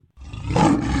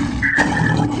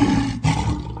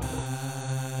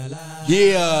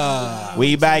Yeah.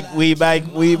 We back. Had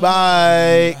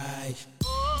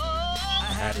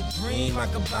a dream I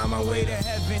could find my way to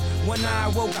heaven. When I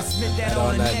woke, I spent that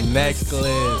on that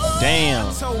necklace.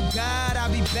 Damn. Told God I'll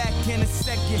be back in a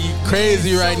second. He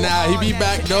crazy right now. He be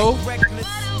back though.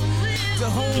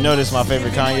 You know this is my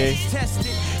favorite Kanye?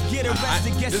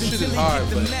 This shit is hard,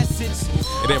 but it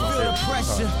ain't my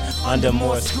favorite. Under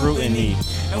more scrutiny.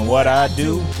 And what I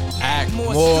do, act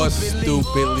more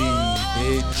stupidly,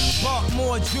 bitch.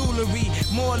 More jewelry,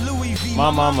 more Louis V. My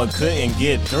mama couldn't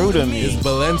get through to me. It's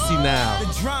Balenci now.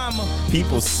 The drama.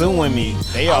 People suing me.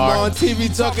 They I'm are on TV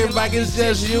talking like it's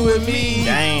just you and me.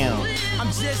 Damn. I'm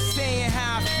just saying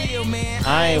how I feel, man.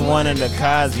 I ain't one of the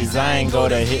Cosby's. I ain't go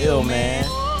to Hill, man.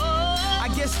 I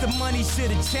guess the money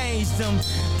should have changed them.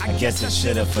 I guess it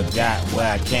should have forgot where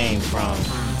I came from.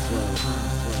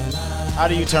 How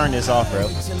do you turn this off, bro?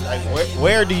 Like,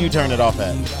 where do you turn it off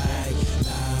at?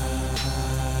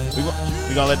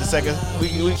 We gonna let the second. We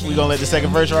gonna let the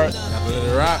second verse rock. Let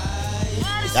it rock.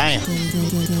 Damn.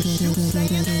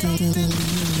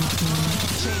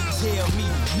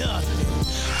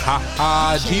 Ha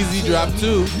ha. Jeezy dropped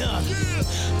too.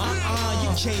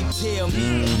 You can't tell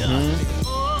me nothing.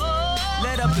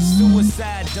 Let up the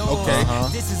suicide door. Okay.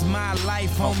 This is my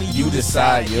life, homie. You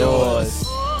decide yours.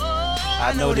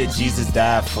 I know that Jesus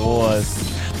died for us.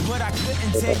 But I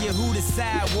couldn't tell you who the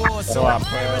side was. So I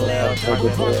parallel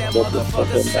driving that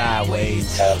motherfucker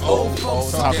sideways. Old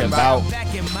folks talking about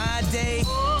back in my day.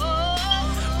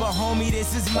 But homie,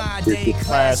 this is my day.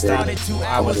 class started 2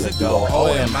 hours ago. Oh,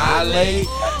 am I late?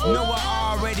 No,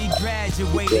 I already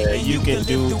graduated. And you can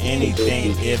do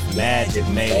anything if magic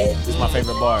made it. This is my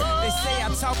favorite bar. They say I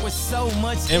talk with so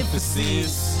much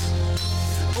Emphasis.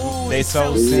 Ooh, They it's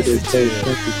so sensitive.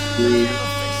 sensitive.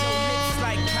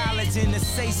 To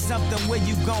say something where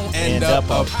you gon' End up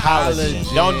apologizing.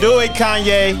 Don't do it,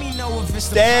 Kanye.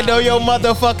 Stand on your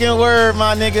motherfucking word,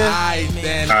 my nigga. I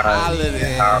then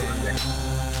holiday.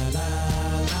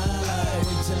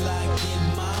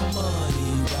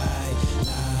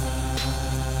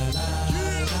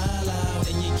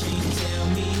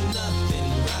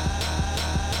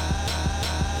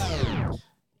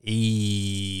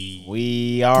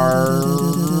 We are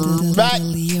back.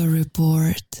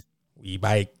 Report. We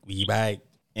back.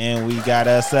 And we got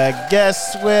us a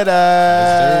guest with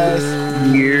us.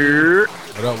 Yeah.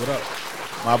 What up?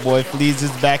 My boy Fleezus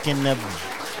is back in the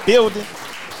building.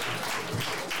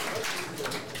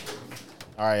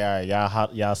 All right,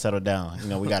 y'all settle down. You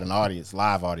know, we got an audience,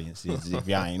 live audience, if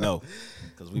y'all ain't know,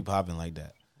 because we popping like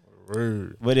that.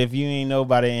 Word. But if you ain't know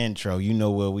by the intro, you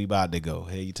know where we about to go.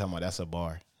 Hey, you talking about that's a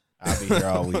bar. I'll be here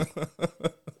all week.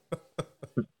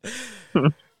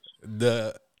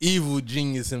 The evil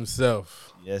genius himself.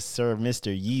 Yes, sir,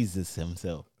 Mr. Yeezus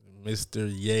himself.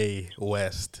 Mr. Ye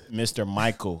West. Mr.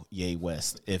 Michael Ye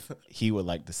West, if he would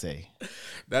like to say.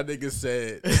 That nigga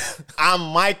said, I'm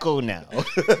Michael now.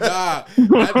 that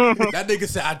nigga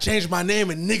said, I changed my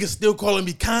name and niggas still calling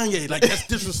me Kanye. Like, that's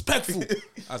disrespectful.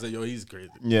 I said, yo, he's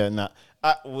crazy. Yeah, nah.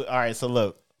 All right, so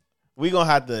look, we going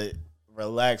to have to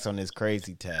relax on this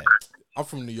crazy tag. I'm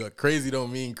from New York. Crazy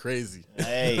don't mean crazy.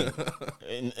 Hey,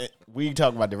 we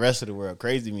talk about the rest of the world.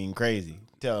 Crazy mean crazy.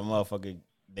 Tell a motherfucker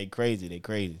they crazy. You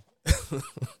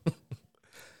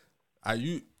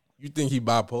think he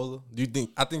bipolar?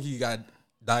 I think he got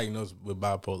diagnosed with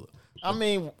bipolar. I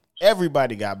mean,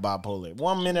 everybody got bipolar.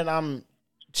 1 minute I'm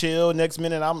chill, next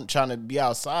minute I'm trying to be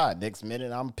outside, next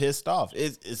minute I'm pissed off.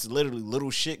 It's literally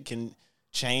little shit can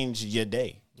change your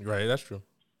day. Right, that's true.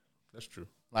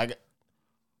 Like,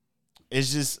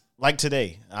 it's just like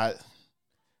today. I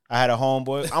had a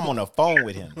homeboy. I'm on the phone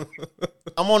with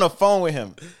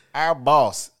him. Our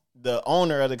boss, the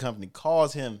owner of the company,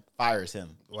 calls him, fires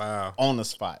him. Wow. On the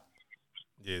spot.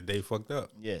 Yeah, they fucked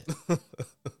up. Yeah.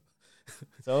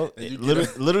 So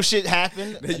little shit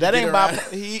happened. That ain't about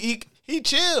he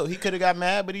chilled. He could have got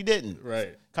mad, but he didn't.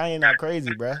 Right. Kanye not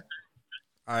crazy, bruh.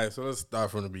 All right, so let's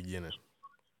start from the beginning.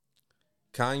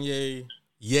 Kanye,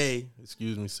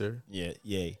 excuse me, sir. Yeah,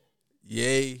 yay.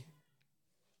 Ye,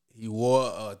 he wore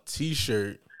a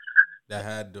T-shirt that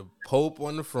had the Pope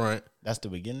on the front. That's the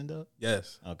beginning, though?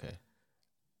 Yes. Okay.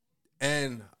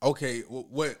 And, okay,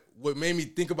 what made me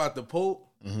think about the Pope,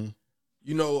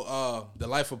 you know, The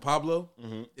Life of Pablo,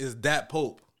 is that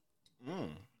Pope.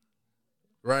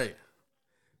 Right.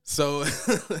 So,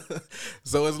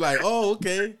 so it's like, oh,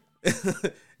 okay.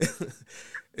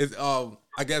 It's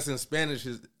I guess in Spanish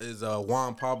is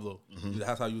Juan Pablo.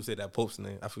 That's how you say that Pope's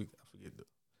name. I forget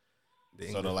the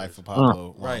English. So The Life of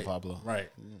Pablo, Juan right, Pablo. Right.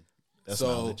 That's so,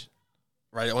 knowledge.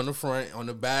 Right on the front, on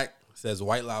the back says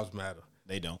White Lives Matter.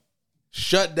 They don't.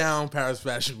 shut down Paris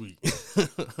Fashion Week.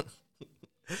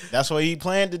 That's what he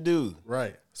planned to do.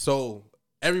 Right. So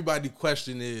everybody's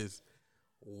question is,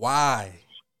 why?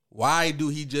 Why do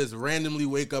he just randomly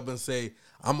wake up and say,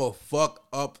 I'm going to fuck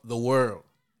up the world?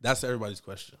 That's everybody's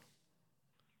question.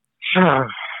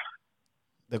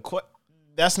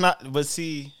 That's not, but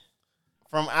see,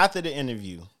 from after the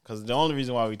interview, because the only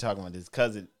reason why we talking about this is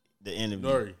because of the interview.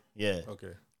 Nori. Yeah.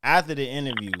 Okay. After the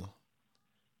interview,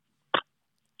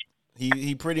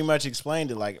 he pretty much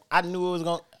explained it like, I knew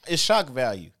it's shock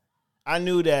value. I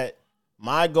knew that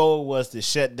my goal was to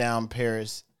shut down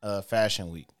Paris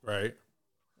Fashion Week. Right.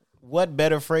 What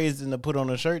better phrase than to put on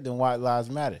a shirt than White Lives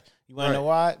Matter? You want to know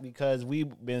why? Because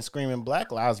we've been screaming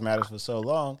Black Lives Matter for so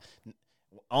long.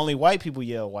 Only white people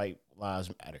yell White Lives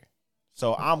Matter.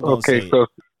 So I'm going to say Go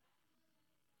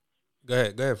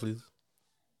ahead, please.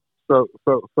 So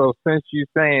since you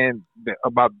saying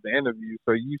about the interview,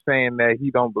 so you saying that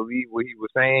he don't believe what he was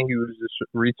saying, he was just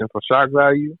reaching for shock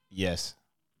value? Yes.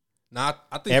 Nah,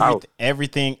 I think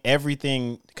everything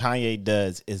Kanye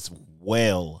does is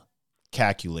well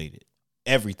calculated.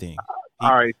 Everything.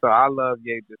 All right, so I love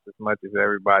Ye just as much as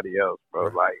everybody else, bro.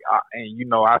 Right. Like,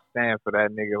 I stand for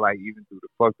that nigga, like, even through the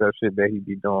fucked up shit that he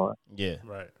be doing. Yeah.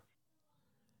 Right.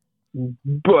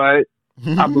 But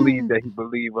I believe that he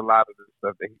believe a lot of the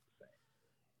stuff that he was saying.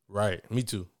 Right. Me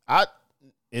too.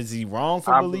 Is he wrong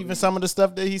for believing some of the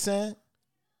stuff that he's saying?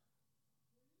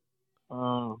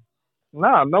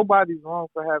 Nah, nobody's wrong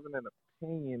for having an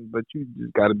opinion, but you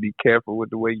just got to be careful with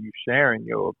the way you sharing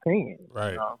your opinion.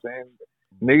 Right. You know what I'm saying?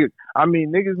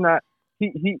 Niggas not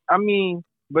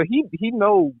but he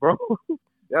knows, bro.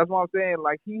 That's what I'm saying.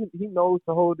 Like he knows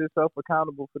to hold himself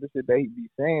accountable for the shit that he be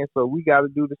saying. So we got to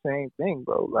do the same thing,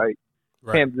 bro. Like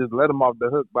can't just let him off the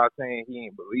hook by saying he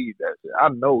ain't believe that shit. I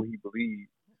know he believes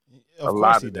a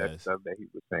lot of that stuff that he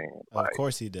was saying. Of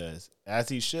course he does, as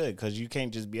he should, because you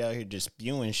can't just be out here just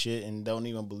spewing shit and don't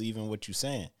even believe in what you're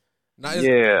saying. But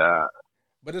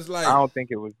it's like I don't think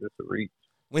it was just a reach.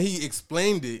 When he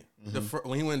explained it,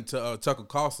 when he went to Tucker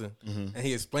Carlson and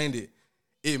he explained it,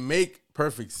 it make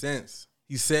perfect sense.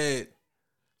 He said,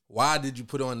 "Why did you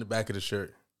put on the back of the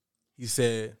shirt?" He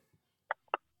said,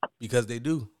 "Because they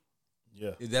do."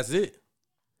 Yeah, that's it.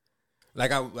 I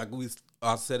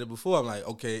said it before. I'm like,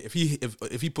 okay, if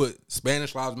he put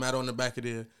Spanish Lives Matter on the back of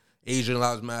there, Asian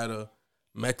Lives Matter,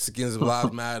 Mexicans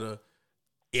Lives Matter,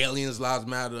 Aliens Lives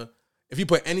Matter. If he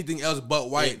put anything else but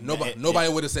white, nobody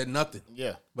would have said nothing.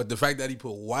 Yeah. But the fact that he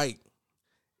put white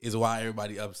is why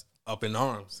everybody up in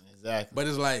arms. Exactly. But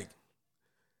it's like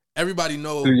everybody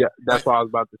knows. That's what I was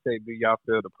about to say. Do y'all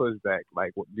feel the pushback?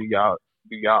 Like, do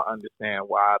y'all understand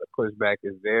why the pushback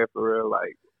is there for real?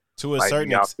 Like, to a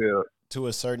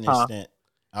certain extent,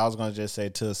 I was gonna just say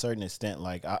to a certain extent,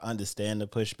 like I understand the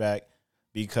pushback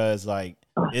because like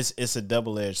it's a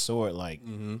double-edged sword. Like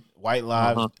white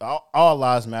lives, all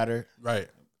lives matter, right?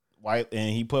 White, and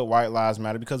he put White Lives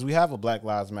Matter because we have a Black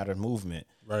Lives Matter movement,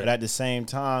 right? But at the same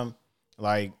time,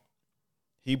 like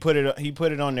he put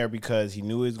it on there because he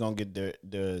knew he was gonna get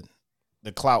the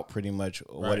clout pretty much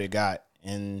what it got,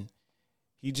 and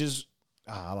he just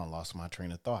I done lost my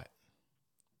train of thought.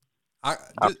 I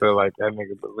feel like that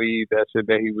nigga believed that shit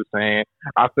that he was saying.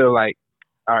 I feel like,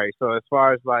 all right, so as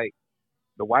far as like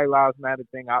the White Lives Matter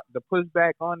thing, the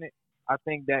pushback on it, I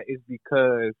think that is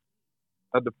because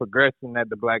of the progression that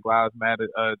the Black Lives Matter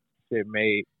shit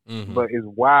made. But it's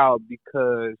wild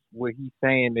because what he's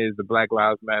saying is the Black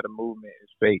Lives Matter movement is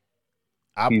fake.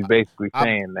 He's basically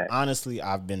saying that. Honestly,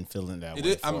 I've been feeling that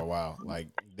way for a while. Like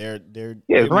they're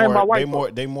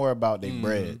more about their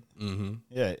bread.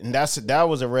 Yeah, and that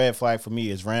was a red flag for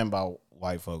me. It's ran by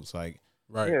white folks. Like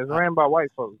yeah, it's ran by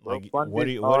white folks. Bro. Like what are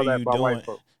you doing?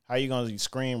 How you gonna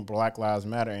scream Black Lives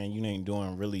Matter and you ain't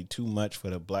doing really too much for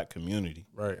the black community?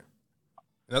 Right.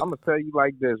 I'm gonna tell you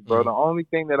like this, bro. The only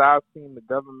thing that I've seen the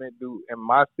government do in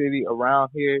my city around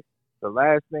here, the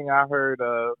last thing I heard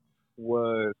of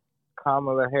was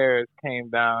Kamala Harris came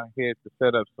down here to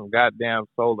set up some goddamn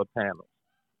solar panels.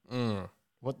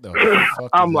 What the fuck?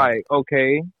 I'm like,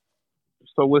 okay,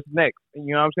 so what's next?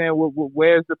 You know what I'm saying?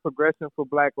 Where's the progression for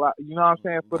Black lives? You know what I'm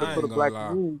saying? For the black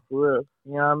community, for real.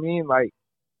 You know what I mean? Like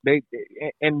they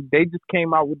just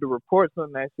came out with the reports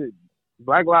on that shit.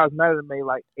 Black Lives Matter made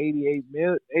like 88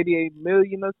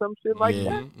 million or some shit like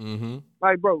that.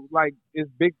 Like, bro, like it's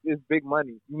big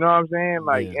money. You know what I'm saying?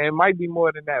 Like, and it might be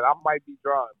more than that. I might be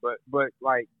drawing, but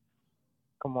like,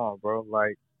 come on, bro.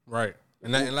 Like, right.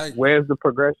 And like, where's the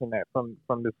progression at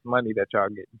from this money that y'all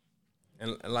getting?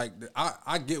 And like,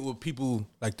 I get what people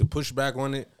like to push back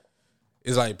on it.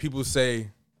 Is like people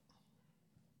say,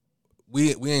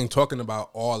 we ain't talking about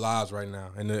all lives right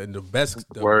now. And the best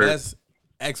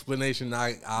explanation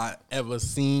I ever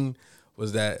seen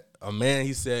was that a man,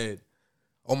 he said,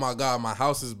 "Oh my God, my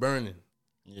house is burning.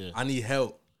 Yeah, I need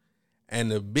help."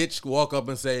 And the bitch walk up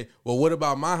and say, "Well, what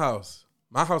about my house?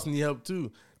 My house need help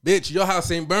too." Bitch, your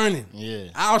house ain't burning. Yeah,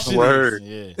 our shit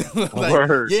is. Yeah,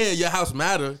 like, yeah, your house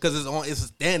matter because it's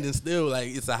standing still, like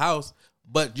it's a house.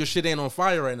 But your shit ain't on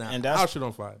fire right now. And our shit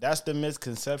on fire. That's the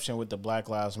misconception with the Black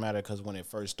Lives Matter, because when it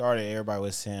first started, everybody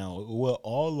was saying, well,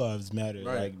 all lives matter.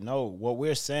 Right. Like, no, what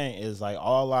we're saying is, like,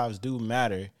 all lives do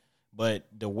matter, but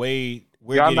the way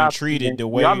we're getting treated, the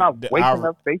way... Y'all not waking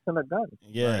up facing a gun.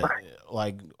 Yeah,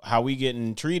 like, how we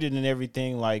getting treated and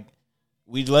everything, like,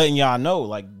 we letting y'all know,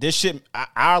 like, this shit,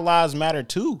 our lives matter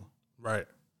too. Right.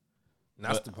 And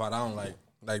that's the part I don't like.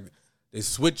 Like, they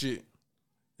switch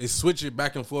it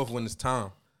back and forth when it's time.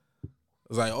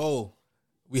 It's like, oh,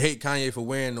 we hate Kanye for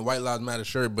wearing the White Lives Matter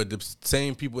shirt, but the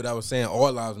same people that were saying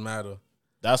all lives matter.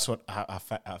 That's what I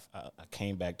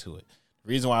came back to it. The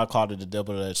reason why I called it the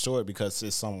double-edged sword, because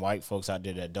there's some white folks out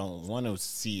there that don't want to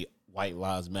see White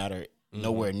Lives Matter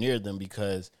nowhere near them,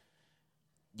 because,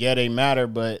 yeah, they matter,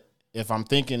 but if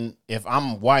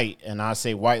I'm white and I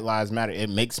say White Lives Matter, it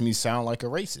makes me sound like a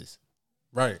racist.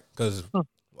 Right, because...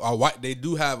 they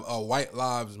do have a White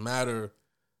Lives Matter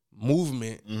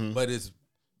movement, but it's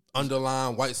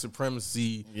underlying white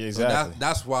supremacy. Yeah, exactly. So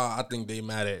that's why I think they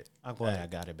mad at. I'm glad I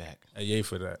got it back. Yay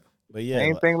for that. But yeah,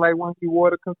 same thing like when he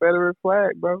wore the Confederate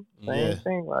flag, bro. Same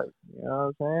thing, like, you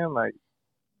know what I'm saying, like.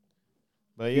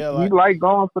 But yeah, he like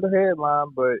going for the headline,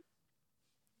 but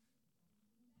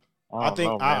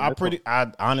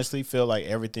I honestly feel like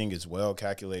everything is well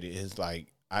calculated. It's like,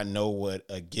 I know what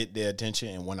get their attention,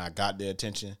 and when I got their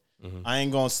attention, I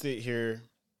ain't gonna sit here.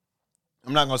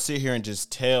 I'm not gonna sit here and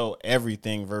just tell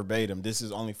everything verbatim. This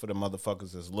is only for the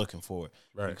motherfuckers that's looking for it,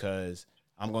 right? Because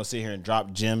I'm gonna sit here and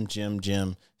drop Jim,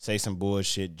 say some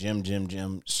bullshit,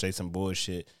 Jim, say some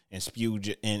bullshit, and spew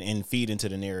and feed into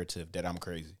the narrative that I'm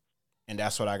crazy, and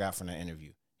that's what I got from the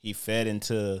interview. He fed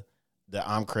into the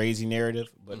I'm crazy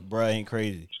narrative, but bruh ain't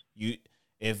crazy.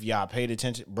 If y'all paid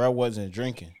attention, bruh wasn't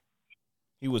drinking.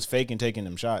 He was faking taking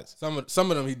them shots. Some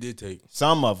of them he did take.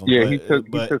 Some of them. Yeah, he took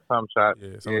some shots.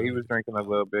 Yeah, he was drinking a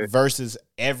little bit. Versus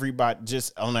everybody,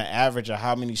 just on an average of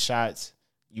how many shots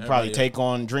you probably take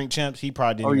on Drink Champs, he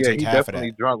probably didn't even take half of that. He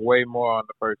definitely drunk way more on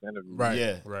the first interview. Right.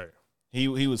 Yeah. Right.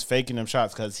 He was faking them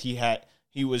shots because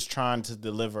he was trying to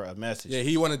deliver a message. Yeah,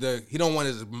 he don't want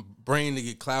his brain to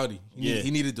get cloudy. He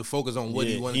needed to focus on what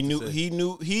he wanted to say. He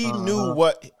knew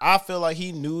what I feel like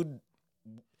he knew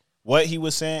what he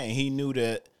was saying, and he knew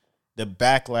that the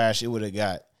backlash it would have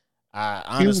got.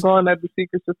 He was going at the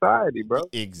secret society, bro.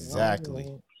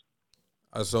 Exactly.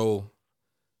 So,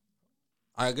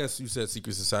 I guess you said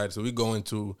secret society. So we go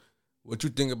into what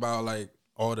you think about, like,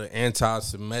 all the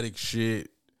anti-Semitic shit.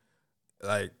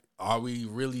 Like, are we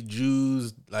really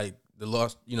Jews? Like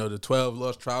the 12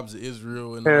 lost tribes of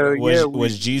Israel. And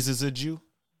was Jesus a Jew?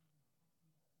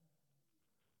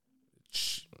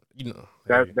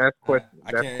 That's question.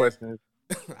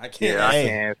 I can't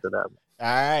answer that. All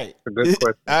right, it's a good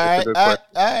question. All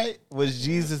right. Was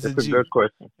Jesus a Jew? It's a good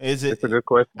question. Is it? It's a good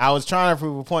question. I was trying to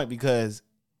prove a point because,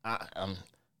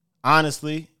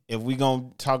 honestly, if we gonna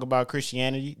talk about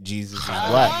Christianity, Jesus is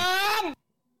black.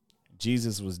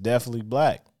 Jesus was definitely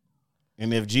black,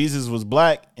 and if Jesus was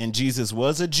black and Jesus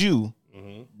was a Jew,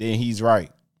 then he's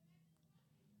right.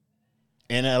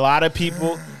 And a lot of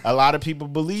people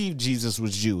believe Jesus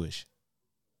was Jewish.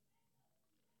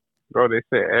 Bro, they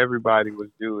said everybody was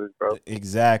Jewish, bro.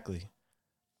 Exactly.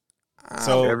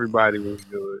 So everybody was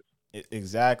Jewish.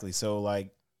 Exactly. So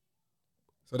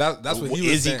that's what he was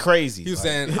saying. Is he crazy? He was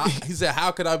saying, he said,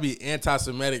 how could I be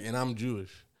anti-Semitic and I'm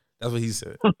Jewish? That's what he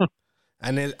said.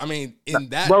 And then, I mean, in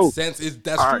that sense,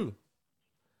 that's true.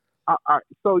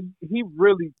 So he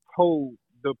really told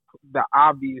the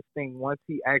obvious thing once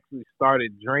he actually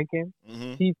started drinking.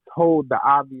 He told the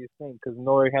obvious thing because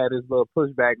Nori had his little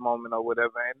pushback moment or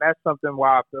whatever, and that's something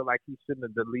why I feel like he shouldn't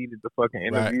have deleted the fucking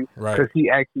interview because he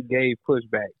actually gave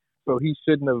pushback, so he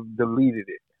shouldn't have deleted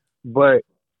it. But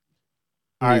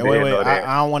all right, wait,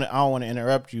 I don't want to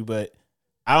interrupt you, but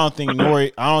I don't think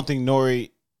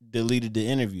Nori deleted the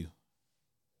interview.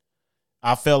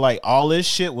 I felt like all this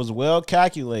shit was well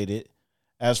calculated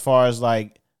as far as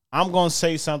like, I'm going to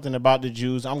say something about the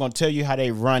Jews. I'm going to tell you how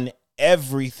they run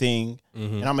everything.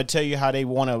 And I'm going to tell you how they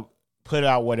want to put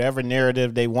out whatever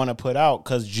narrative they want to put out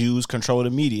because Jews control the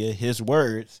media, his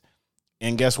words.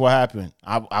 And guess what happened?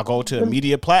 I go to a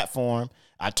media platform.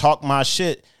 I talk my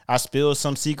shit. I spill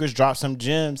some secrets, drop some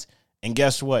gems. And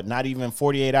guess what? Not even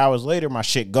 48 hours later, my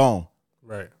shit gone.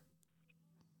 Right.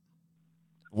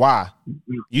 Why?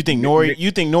 You think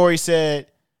Nori said?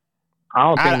 I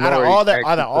don't think Out of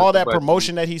Nori all that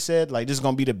promotion that he said, like, this is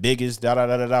gonna be the biggest. Da da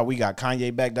da da da. We got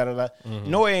Kanye back. Da da da.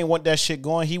 Nori ain't want that shit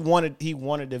going. He wanted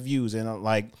the views, and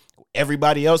like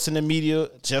everybody else in the media,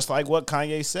 just like what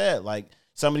Kanye said, like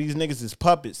some of these niggas is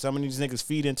puppets. Some of these niggas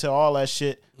feed into all that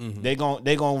shit. They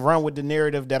gonna run with the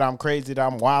narrative that I'm crazy, that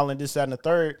I'm wilding, this, that, and the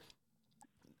third.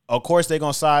 Of course, they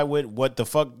gonna side with what the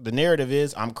fuck the narrative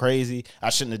is. I'm crazy. I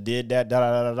shouldn't have did that. Da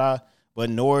da da da da. But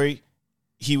Nori,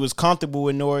 he was comfortable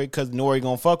with Nori because Nori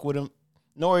gonna fuck with him.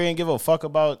 Nori ain't give a fuck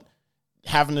about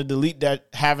having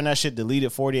that shit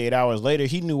deleted 48 hours later.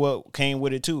 He knew what came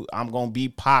with it too. I'm gonna be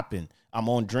popping. I'm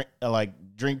on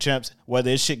drink champs,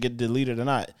 whether this shit get deleted or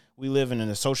not. We living in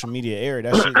a social media era.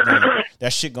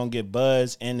 That shit gonna get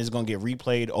buzzed and it's gonna get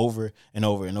replayed over and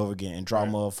over and over again and draw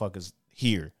motherfuckers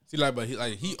here. See, but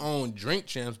he owned Drink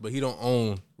Champs, but he don't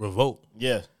own Revolt.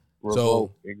 Yeah.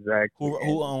 Revolt, exactly.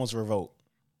 Who owns Revolt?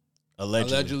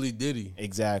 Allegedly Diddy.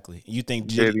 Exactly. You think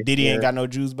Diddy ain't got no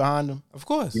Jews behind him? Of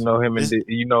course. You know him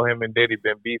and Diddy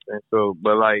been beefing. So,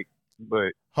 but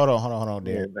hold on,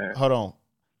 Derek. Yeah, hold on.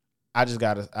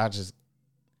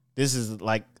 This is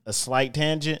like a slight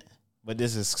tangent, but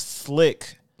this is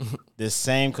slick. This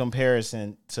same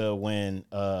comparison to when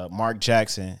Mark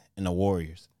Jackson and the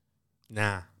Warriors.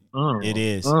 Nah. It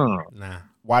is. Nah.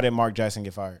 Why did Mark Jackson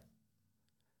get fired?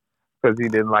 Because he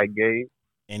didn't like gays.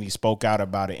 And he spoke out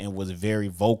about it and was very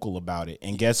vocal about it.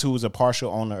 And guess who was a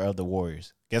partial owner of the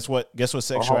Warriors? Guess what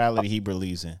sexuality he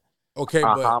believes in? Okay,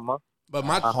 but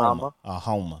my a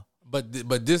homo. But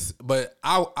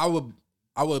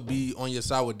I would be on your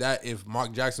side with that if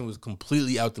Mark Jackson was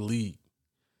completely out the league.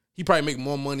 He probably make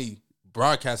more money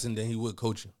broadcasting than he would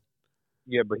coaching.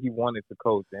 Yeah, but he wanted to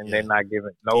coach, and they're not giving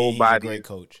nobody. He's a great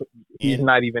coach. He's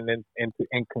not even in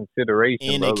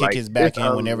consideration. And they kick his back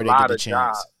in whenever they get the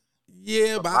chance. Jobs.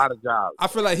 Yeah, but a lot of jobs. I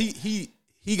feel like he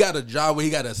got a job where he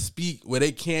got to speak where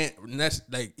they can't.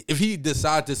 Like if he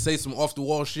decides to say some off the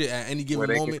wall shit at any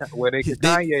given moment, he's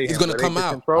gonna come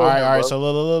out. All right. So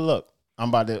look. I'm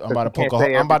about to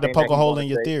poke a hole in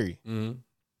your theory. Mm-hmm.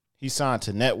 He signed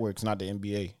to networks, not the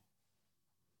NBA.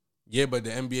 Yeah, but the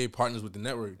NBA partners with the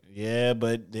network. Yeah,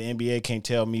 but the NBA can't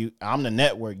tell me I'm the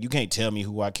network. You can't tell me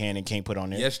who I can and can't put on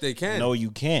there. Yes, they can. No, you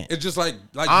can't. It's just like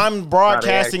I'm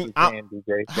broadcasting.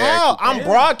 How? I'm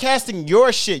broadcasting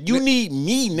your shit. You need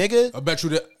me, nigga. I bet you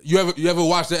that you ever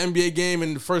watch the NBA game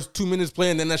and the first 2 minutes play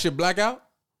and then that shit black out?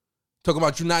 Talking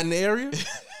about you not in the area?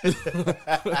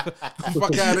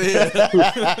 Fuck out of here.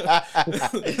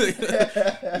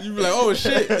 You be like, oh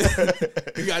shit.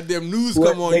 You goddamn news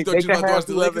come on. You thought you about to watch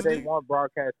the Lakers? They want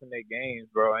broadcasting their games,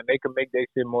 bro, and they can make their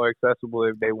shit more accessible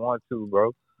if they want to,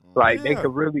 bro. Like they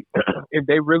could really, if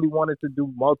they really wanted to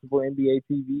do multiple NBA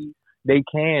TVs, they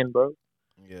can, bro.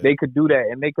 Yeah. They could do that,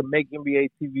 and they could make NBA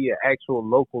TV an actual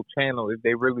local channel if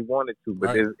they really wanted to.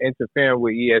 But there's interfering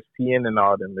with ESPN and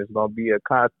all them. There's gonna be a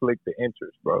conflict of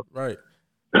interest, bro. Right.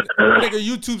 Nigga,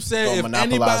 YouTube said if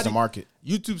monopolize the market.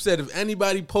 YouTube said if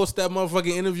anybody posts that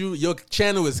motherfucking interview, your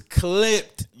channel is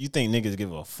clipped. You think niggas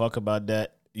give a fuck about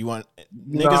that?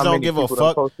 Niggas don't give a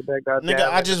fuck. Nigga,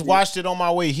 I just watched it on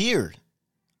my way here,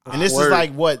 and this is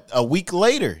like what, a week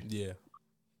later. Yeah,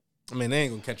 I mean they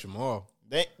ain't gonna catch them all.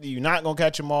 You're not gonna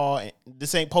catch them all.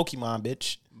 This ain't Pokemon,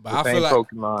 bitch. But I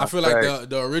feel like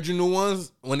the original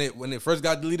ones when it first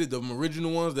got deleted, the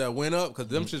original ones that went up because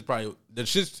them shits probably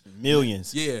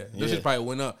millions. Yeah, them shits probably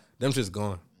went up. Them shits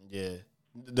gone. Yeah,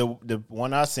 the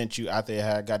one I sent you after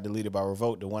it got deleted by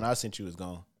Revolt, the one I sent you is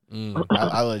gone.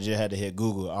 I legit had to hit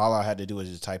Google. All I had to do was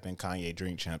just type in Kanye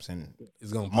Drink Champs and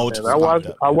it's gonna.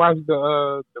 I watched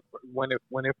the when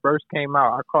it first came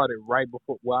out. I caught it right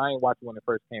before. Well, I ain't watched when it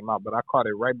first came out, but I caught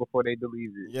it right before they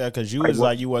deleted it. Yeah, because you was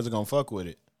like you wasn't gonna fuck with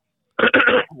it.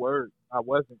 Word, I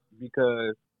wasn't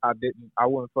because I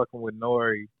wasn't fucking with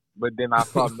Nori. But then I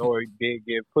saw Nori did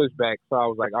get pushback, so I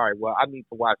was like, all right, well, I need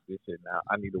to watch this shit now.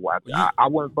 I need to watch it. I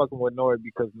wasn't fucking with Nori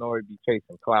because Nori be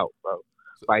chasing clout, bro.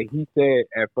 Like, he said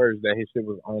at first that his shit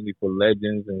was only for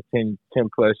legends and 10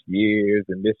 plus years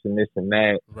and this and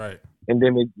that. Right. And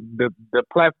then the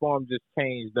platform just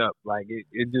changed up. Like,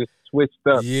 it just switched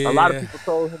up. Yeah. A lot of people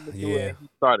told him to do it, and he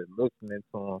started listening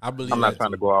to him. I'm not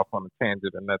trying to go off on a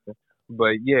tangent or nothing.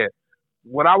 But, yeah,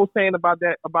 what I was saying about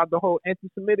the whole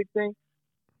anti-Semitic thing,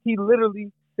 he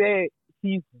literally said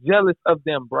he's jealous of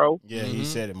them, bro. Yeah, he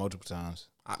said it multiple times.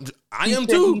 I am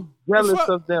too. He's jealous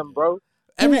of them, bro.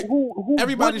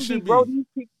 Everybody should be. Bro,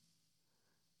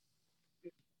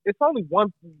 it's only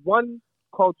one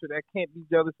culture that can't be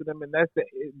jealous of them, and that's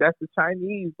the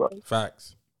Chinese, bro.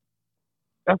 Facts.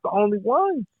 That's the only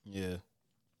one. Yeah.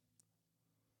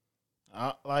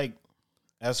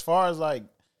 as far as like,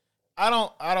 I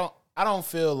don't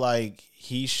feel like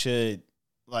he should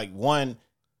like one.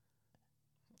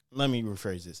 Let me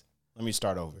rephrase this. Let me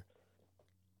start over.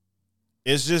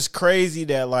 It's just crazy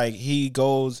that like he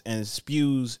goes and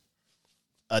spews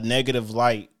a negative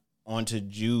light onto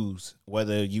Jews,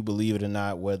 whether you believe it or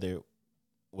not, whether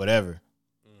whatever.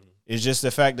 It's just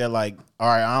the fact that like, all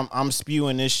right, I'm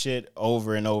spewing this shit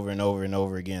over and over and over and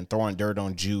over again, throwing dirt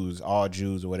on Jews, all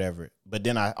Jews or whatever. But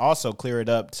then I also clear it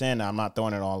up saying that I'm not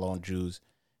throwing it all on Jews.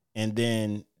 And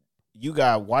then you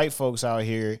got white folks out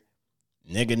here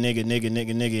nigga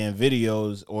in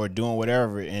videos or doing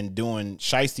whatever and doing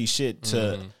shiesty shit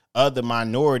to other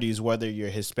minorities, whether you're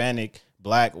Hispanic,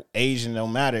 Black, Asian, no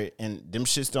matter, and them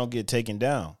shits don't get taken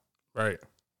down. Right.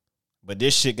 But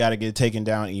this shit got to get taken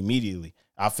down immediately.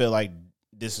 I feel like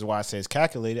this is why I say it's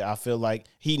calculated. I feel like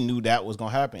he knew that was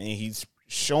going to happen, and he's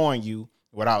showing you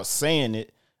without saying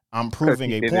it. I'm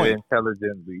proving a point.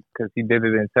 Because he did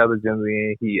it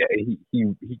intelligently, and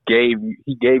he gave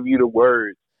you the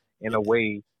words in a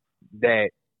way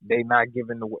that they not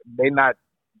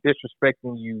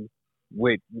disrespecting you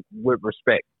with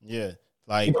respect. Yeah,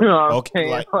 like you know okay,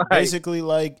 like basically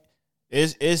like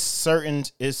it's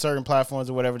certain platforms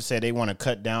or whatever to say they want to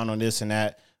cut down on this and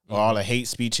that or all the hate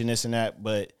speech and this and that,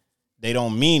 but they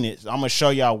don't mean it. So I'm gonna show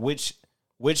y'all which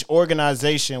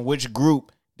organization, which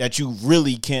group that you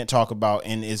really can't talk about,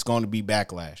 and it's going to be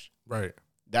backlash. Right.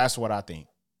 That's what I think.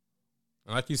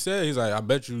 Like you said, he's like, I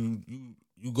bet you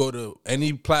go to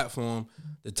any platform,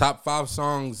 the top 5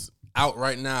 songs out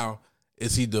right now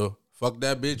is either fuck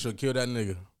that bitch or kill that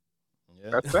nigga. Yeah.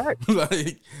 That's fact.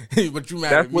 Like, but you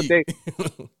mad at me.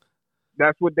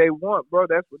 That's what they want, bro.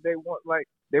 That's what they want. Like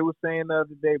they were saying the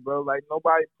other day, bro. Like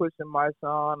nobody pushing my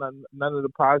song or none of the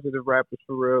positive rappers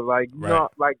for real. Like you know,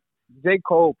 like J.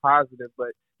 Cole positive, but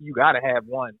you gotta have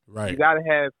one. Right. You gotta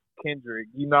have Kendrick.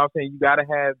 You know what I'm saying? You gotta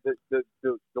have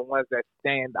the ones that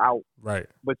stand out. Right.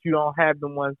 But you don't have the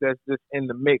ones that's just in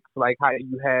the mix, like how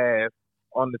you have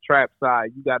on the trap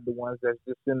side. You got the ones that's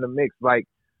just in the mix. Like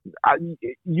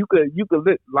you could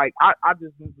like I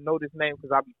just know this name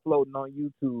because I be floating on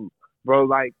YouTube, bro.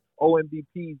 Like OMB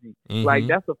Peasy, like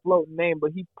that's a floating name,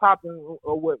 but he popping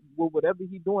or whatever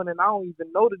he doing, and I don't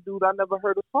even know the dude. I never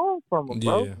heard a song from him,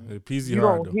 bro. Yeah, Peasy you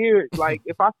hard, don't hear it. Like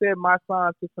if I said my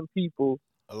song to some people.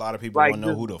 A lot of people like won't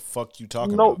know who the fuck you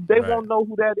talking about. They won't know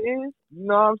who that is. You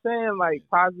know what I'm saying? Like,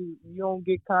 positive, you don't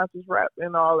get conscious rap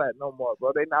and all that no more,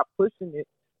 bro. They not pushing it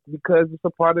because it's a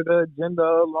part of the agenda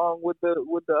along with the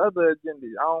other agenda.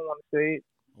 I don't want to say it.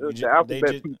 The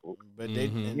alphabet people. But they,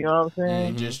 you know what I'm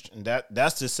saying? Just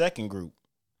that's the second group.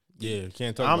 Yeah,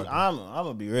 can't talk about that. I'm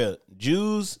gonna be real.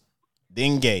 Jews,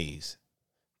 then gays.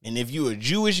 And if you a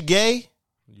Jewish gay,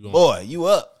 boy, you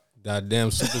up. Goddamn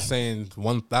Super Saiyan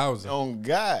 1000. Oh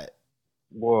God,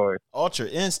 boy, Ultra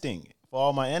Instinct for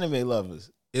all my anime lovers.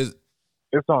 It's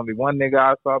only one nigga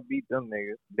I saw beat them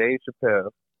niggas. Dave Chappelle.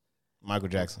 Michael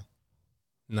Jackson.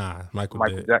 Nah, Mike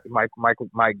gone,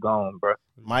 bro.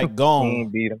 Mike gone. He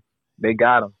ain't beat him. They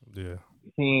got him. Yeah.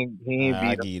 He ain't beat him.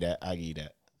 I give you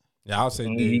that. Yeah, I'll say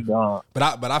he Dave. Gone.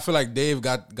 But I feel like Dave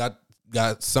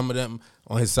got some of them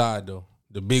on his side though.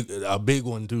 A big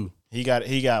one too. He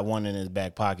got one in his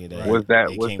back pocket. What's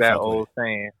that old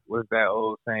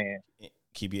saying?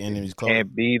 Keep your enemies close.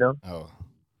 Can't beat them. Oh,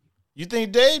 you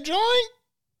think Dave joined?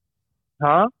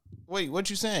 Huh? Wait, what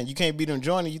you saying? You can't beat him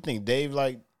joining? You think Dave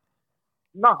like?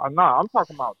 No, I'm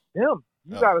talking about him.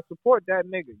 You gotta support that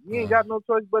nigga. You ain't got no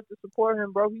choice but to support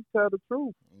him, bro. He tell the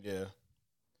truth. Yeah,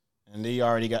 and he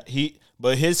already got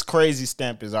but his crazy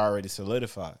stamp is already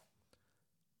solidified.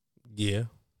 Yeah.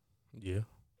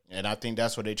 And I think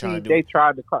that's what they trying to do. They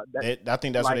tried to cut that. I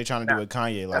think that's what they trying to do with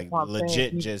Kanye. Like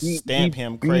legit, just stamp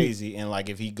him crazy. And like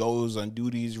if he goes and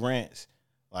do these rants,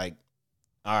 like,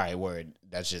 all right, word.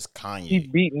 That's just Kanye. He's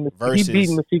beating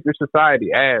the secret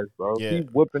society ass, bro. Yeah. He's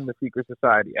whooping the secret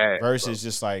society ass. Versus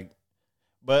just like,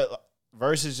 but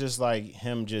versus just like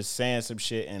him just saying some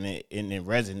shit and it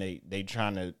resonate. They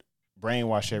trying to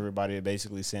brainwash everybody,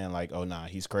 basically saying like, oh nah,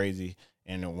 he's crazy.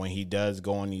 And when he does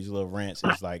go on these little rants,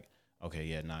 it's like, okay,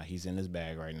 yeah, nah, he's in his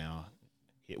bag right now.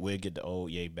 We'll get the old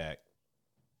Ye back.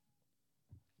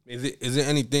 Is it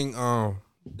anything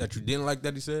that you didn't like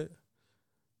that he said?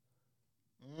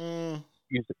 You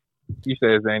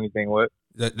said is there anything what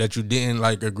that you didn't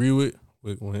like agree with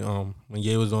when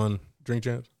Ye was on Drink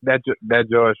Champs? That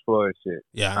George Floyd shit.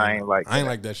 Yeah, I ain't like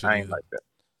that shit. I ain't like that.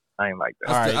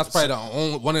 That's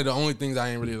probably one of the only things I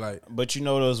ain't really like. But you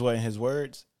know those wasn't his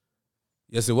words.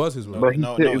 Yes, it was his words. But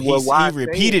he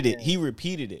repeated it. He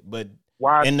repeated it. But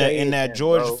why in that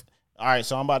George. bro? All right,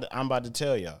 so I'm about to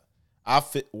tell y'all.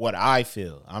 what I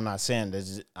feel. I'm not saying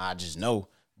that I just know,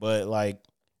 but like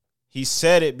he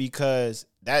said it because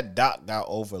that doc got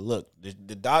overlooked.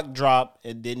 The doc dropped.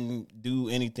 It didn't do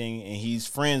anything, and he's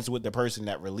friends with the person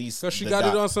that released. So she got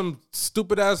it on some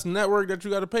stupid ass network that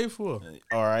you got to pay for.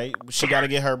 All right, she got to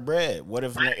get her bread. What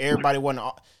if everybody wasn't?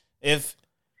 If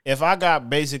I got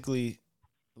basically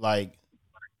like.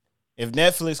 If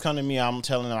Netflix come to me, I'm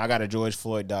telling them I got a George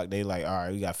Floyd doc. They like, all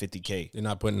right, we got $50K. They're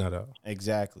not putting that out.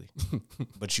 Exactly.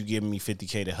 But you giving me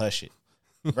 $50K to hush it.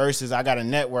 Versus I got a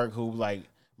network who like,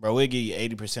 bro, we'll give you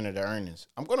 80% of the earnings.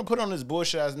 I'm gonna put on this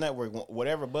bullshit ass network.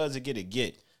 Whatever buzz it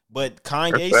get. But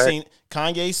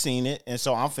Kanye seen it, and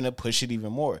so I'm finna push it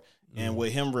even more. And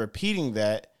with him repeating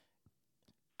that,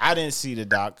 I didn't see the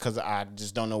doc because I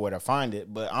just don't know where to find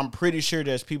it. But I'm pretty sure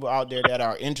there's people out there that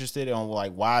are interested on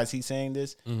like, why is he saying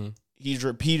this? Mm-hmm. He's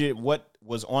repeated what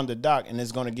was on the doc, and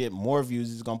it's going to get more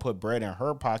views. It's going to put bread in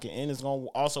her pocket, and it's going to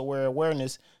also wear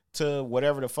awareness to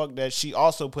whatever the fuck that she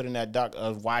also put in that doc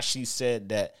of why she said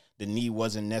that the knee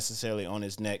wasn't necessarily on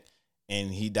his neck and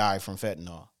he died from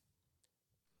fentanyl.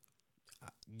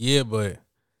 Yeah, but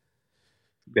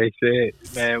they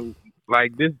said, man,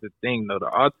 like this is the thing though. The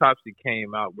autopsy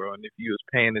came out, bro, and if you was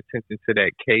paying attention to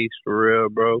that case for real,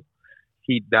 bro,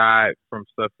 he died from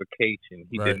suffocation.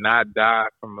 He did not die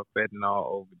from a fentanyl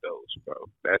overdose, bro.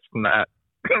 That's not.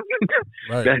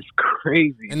 That's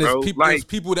crazy, and bro. There's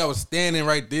people that was standing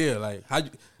right there, like how,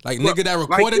 like nigga that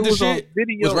recorded the shit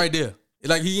was right there.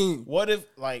 Like he ain't. What if,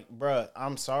 like, bro?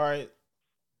 I'm sorry.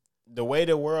 The way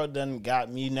the world done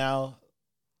got me now,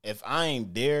 if I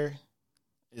ain't there,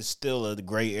 it's still a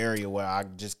gray area where I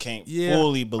just can't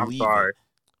fully believe. I'm sorry, it.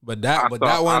 But that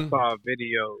one, I saw a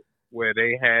video where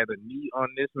they had a knee on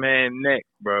this man's neck,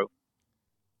 bro.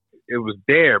 It was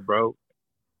there, bro.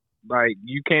 Like,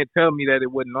 you can't tell me that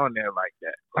it wasn't on there like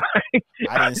that.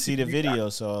 I didn't see the video,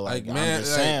 so like man, I'm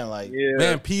just saying, like,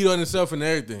 man peed on himself and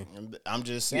everything. I'm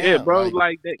just saying, yeah, bro.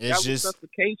 Like that was just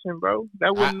suffocation, bro.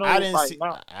 That wasn't. I didn't see.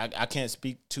 I can't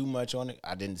speak too much on it.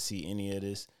 I didn't see any of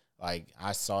this. Like,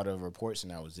 I saw the reports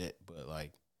and that was it. But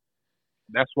like,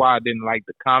 that's why I didn't like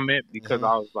the comment because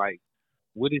I was like,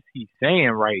 what is he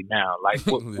saying right now? Like,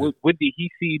 what did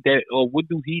he see that, or what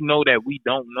do he know that we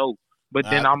don't know? But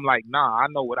then I'm like, nah, I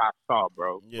know what I saw,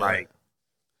 bro. Yeah. Like,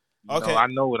 okay, I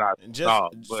know what I saw.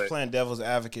 Just playing devil's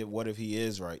advocate, what if he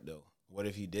is right though? What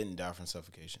if he didn't die from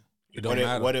suffocation? It don't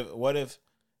matter. What if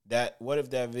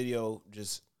that video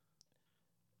just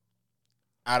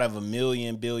out of a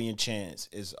million billion chance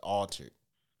is altered?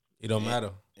 It don't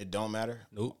matter. It don't matter?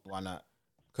 Nope. Why not?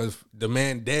 Because the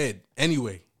man dead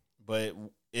anyway. But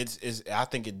it's I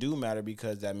think it do matter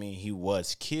because that means he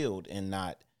was killed and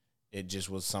not it just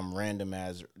was some random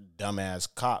ass dumbass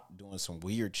cop doing some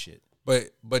weird shit.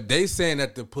 But they saying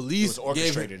that the police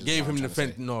gave him the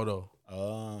fentanyl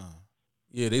though.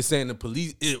 Yeah, they saying the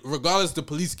police, regardless, the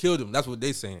police killed him. That's what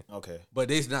they saying. Okay, but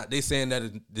they saying that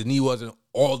the knee wasn't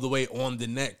all the way on the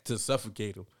neck to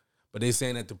suffocate him. But they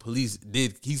saying that the police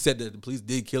did. He said that the police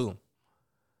did kill him,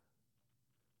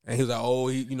 and he was like, oh,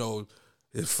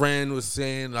 his friend was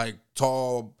saying like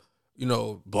tall,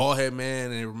 bald head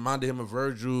man, and it reminded him of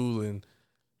Virgil, and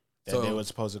that they were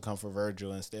supposed to come for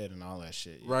Virgil instead, and all that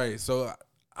shit. Yeah. Right. So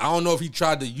I don't know if he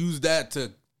tried to use that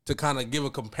to kind of give a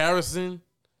comparison.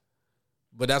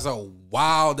 But that's a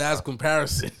wild ass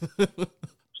comparison.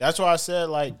 That's why I said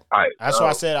why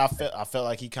I said I felt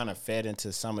like he kind of fed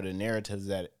into some of the narratives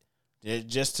that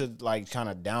just to like kind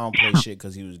of downplay shit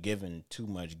because he was given too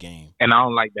much game. And I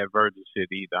don't like that Virgil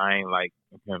shit either. I ain't like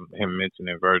him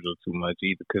mentioning Virgil too much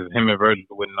either because him and Virgil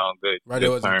wasn't on good. Right, it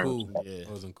wasn't cool. Yeah, it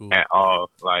wasn't cool at all.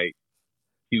 Like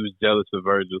he was jealous of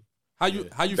Virgil. How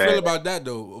you feel about that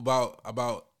though?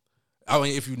 About I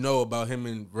mean, if you know about him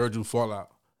and Virgil fallout.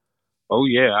 Oh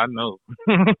yeah, I know.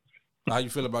 How you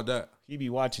feel about that? He be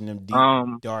watching them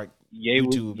deep, dark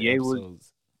YouTube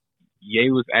episodes.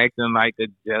 Ye was acting like a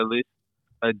jealous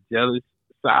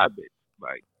side bitch.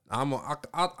 Like I'm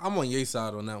on Ye's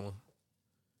side on that one.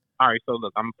 All right, so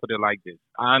look, I'm gonna put it like this.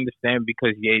 I understand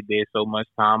because Ye did so much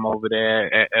time over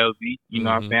there at LV. You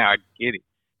know what I'm saying? I get it.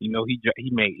 He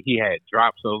had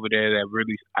drops over there that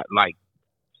really like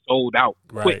sold out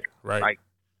quick. Right. Like,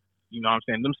 you know what I'm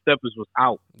saying? Them steppers was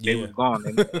out. They was gone.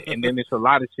 And then there's a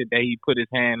lot of shit that he put his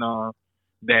hand on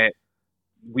that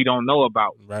we don't know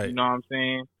about. Right. You know what I'm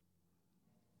saying?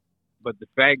 But the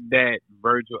fact that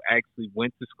Virgil actually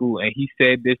went to school, and he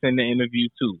said this in the interview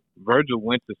too, Virgil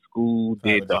went to school,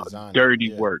 did the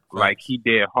dirty work. Right. Like, he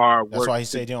did hard work. That's why he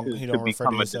said he don't refer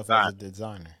to himself as a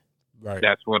designer. Right.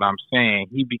 That's what I'm saying.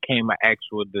 He became an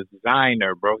actual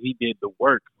designer, bro. He did the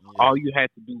work. Yeah. All you had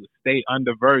to do was stay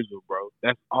under Virgil, bro.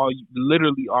 That's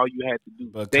literally all you had to do.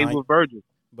 But stay with Virgil.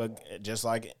 But just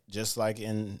like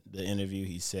in the interview,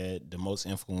 he said the most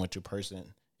influential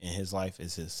person in his life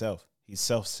is himself. He's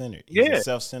self-centered. He's a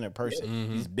self-centered person. Yeah.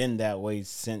 Mm-hmm. He's been that way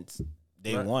since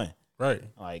day one. Right.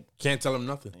 Like, can't tell him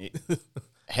nothing.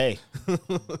 Hey.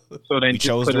 So then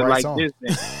just put it like this.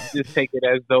 Then just take it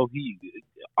as though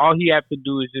all he have to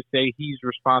do is just say he's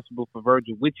responsible for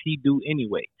Virgil, which he do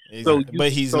anyway. Exactly.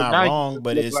 But he's not wrong.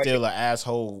 But it's still an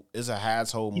asshole. It's a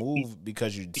asshole move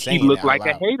because you. He look like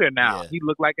a hater now. Yeah. He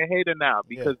look like a hater now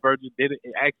because Virgil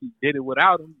actually did it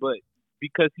without him, but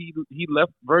because he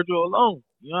left Virgil alone.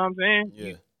 You know what I'm saying?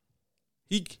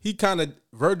 Yeah. He kind of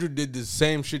Virgil did the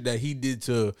same shit that he did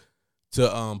to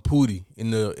Pootie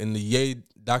in the Ye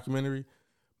documentary.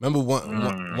 Remember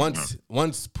once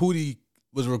Pootie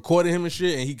was recording him and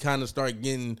shit, and he kind of started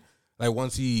getting like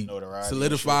once he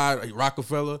solidified like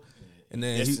Rockefeller, and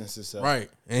then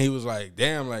and he was like,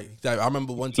 damn, like I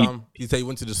remember one time he said he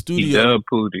went to the studio,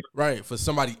 for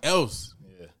somebody else,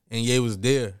 and Ye was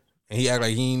there, and he acted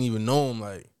like he didn't even know him.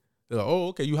 Like they're like, oh,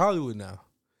 okay, you Hollywood now.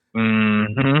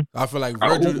 Mm-hmm. I feel like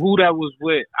Virgil, who that was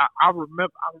with. I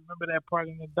remember that part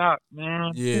in the doc,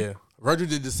 man. Yeah, Virgil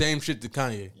did the same shit to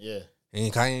Kanye. Yeah,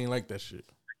 and Kanye ain't like that shit.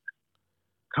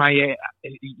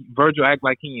 Virgil act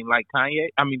like he ain't like Kanye.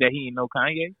 I mean that he ain't know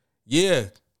Kanye. Yeah,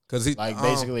 because he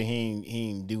basically he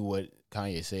ain't do what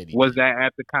Kanye said. Was that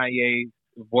after Kanye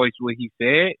voiced what he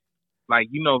said? Like,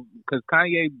 you know, because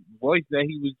Kanye voiced that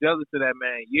he was jealous of that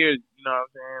man years. You know what I'm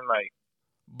saying? Like,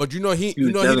 but he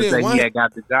didn't want. He had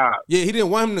got the job. Yeah, he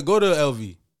didn't want him to go to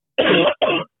LV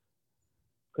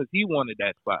because he wanted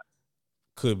that spot.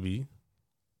 Could be.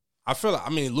 I feel like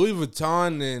Louis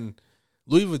Vuitton.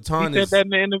 He said that in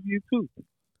the interview too.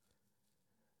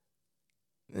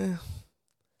 Yeah,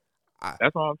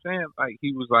 that's what I'm saying. Like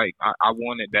he was like, I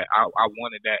wanted that. I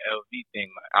wanted that LV thing.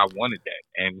 Like I wanted that,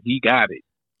 and he got it.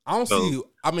 I don't see.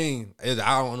 I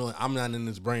don't know. I'm not in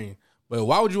his brain. But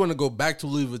why would you want to go back to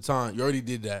Louis Vuitton? You already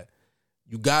did that.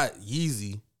 You got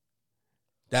Yeezy.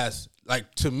 That's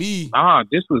like to me.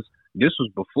 This was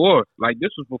before. Like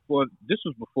this was before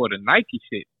the Nike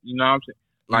shit. You know what I'm saying?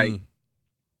 Like.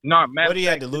 No, but he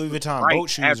had the Louis Vuitton boat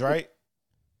shoes, right?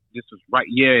 This was right.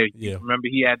 Yeah. Remember,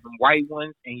 he had them white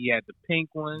ones and he had the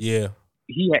pink ones. Yeah.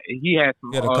 He had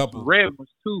some red ones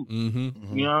too.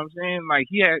 Mm-hmm. You know what I'm saying? Like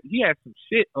he had some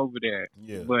shit over there.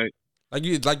 Yeah. But like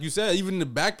you said, even the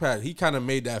backpack, he kind of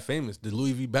made that famous. The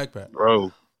Louis V backpack,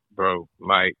 bro.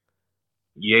 Like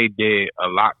Ye did a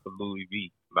lot for Louis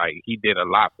V. Like he did a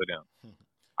lot for them.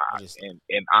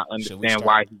 And I understand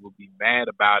why he would be mad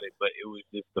about it, but it was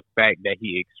just the fact that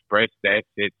he expressed that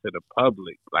shit to the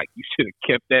public. Like, you should have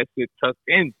kept that shit tucked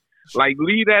in. Like,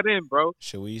 leave that in, bro.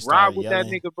 Should we ride with that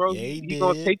nigga, bro? He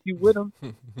gonna take you with him.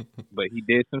 But he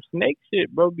did some snake shit,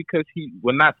 bro, because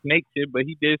not snake shit, but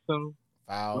he did some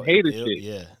foul hater shit.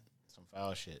 Yeah, some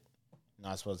foul shit. You're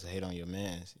not supposed to hate on your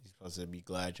mans. You're supposed to be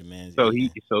glad your man's So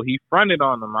he fronted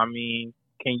on him. I mean,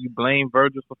 can you blame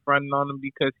Virgil for fronting on him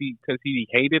because he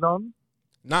hated on him?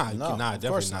 Nah, definitely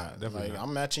not. Definitely not.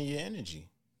 I'm matching your energy.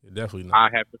 Definitely not.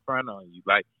 I have to front on you,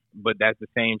 like, but that's the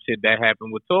same shit that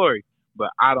happened with Tory.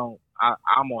 But I'm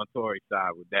on Tory's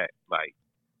side with that. Like,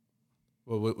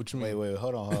 what you mean? Wait,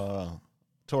 hold on.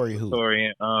 Tory who?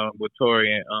 Tory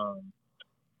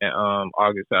and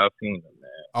August Alsina, man.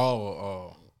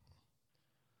 Oh.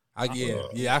 I feel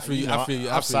you.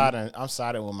 I'm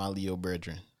siding with my Leo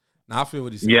brethren. I feel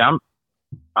what he's saying. Yeah,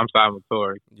 I'm siding with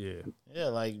Tory. Yeah,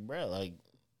 like, bro, like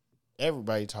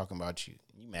everybody talking about you.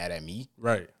 You mad at me,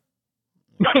 right?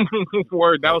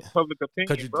 Word, that was public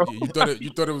opinion, bro. You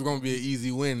thought it was gonna be an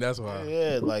easy win. That's why.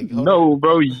 Yeah, like no,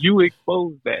 bro, you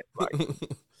exposed that. Like,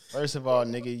 first of all,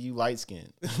 nigga, you light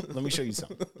skinned. Let me show you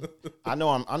something. I know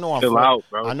I'm. Chill out,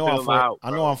 bro. I'm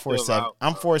 4'7".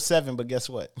 I'm 4'7", but guess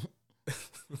what?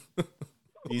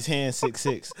 These hands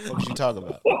 6'6". What you talking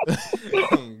about?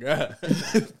 Oh, God.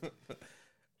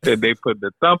 They put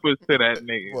the thumpers to that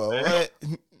nigga. Well, what?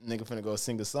 Nigga finna go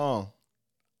sing a song.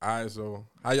 All right, so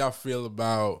how y'all feel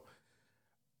about?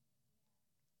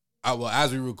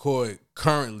 As we record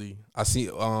currently, I see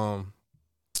nigga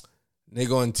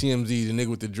on TMZ, the nigga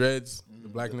with the dreads, the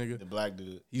black nigga, the black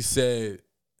dude. He said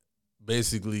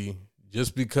basically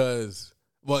just because,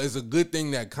 it's a good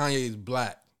thing that Kanye is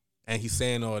black and he's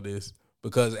saying all this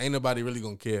because ain't nobody really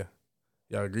gonna care.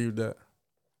 Y'all agree with that?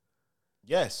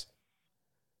 Yes.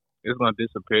 It's gonna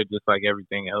disappear just like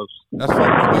everything else. That's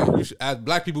fine. As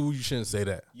black people, you shouldn't say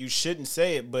that. You shouldn't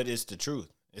say it, but it's the truth.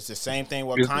 It's the same thing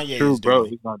what This Kanye is true, is bro.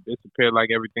 doing. He's gonna disappear like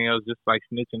everything else, just like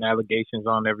snitching allegations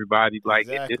on everybody. Like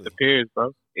Exactly. it disappears,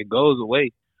 bro. It goes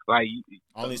away. Like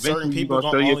Only eventually certain you people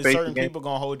gonna show your only face certain again. people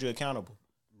gonna hold you accountable.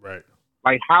 Right.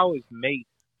 Like how is Mace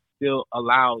still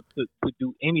allowed to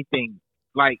do anything?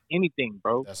 Like anything,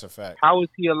 bro. That's a fact. How is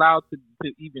he allowed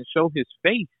to even show his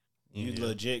face? You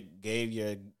legit gave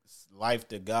your life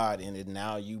to God, and then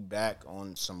now you back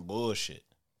on some bullshit,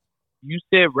 You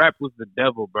said rap was the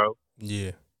devil, bro.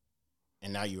 Yeah.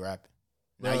 and now you rapping.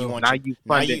 Now Well, you want now your, you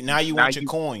now funding- you now you now want your you-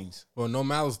 coins. Well, No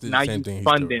Malice did Now the same you thing. He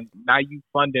funding. Now you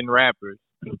funding rappers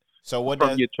So what from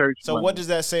does your church. so money. what does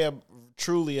that say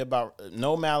truly about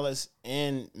No Malice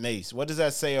and Mace? What does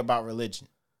that say about religion?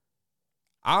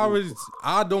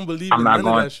 I don't believe I'm in not none of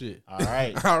going- that shit. All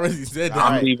right. I already said that. All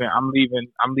I'm right.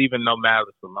 leaving No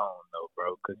Malice alone though,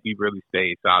 bro, because he really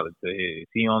stayed solid to his.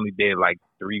 He only did like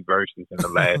 3 verses in the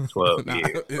last 12 Nah,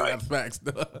 years. Like, that's facts,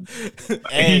 though.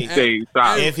 Hey, he stayed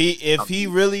solid. if he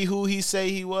really who he say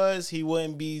he was, he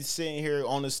wouldn't be sitting here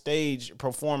on the stage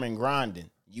performing grinding.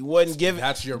 You wouldn't give it.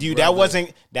 That's your Dude,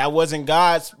 brother. that wasn't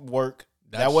God's work.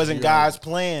 That That's wasn't your- God's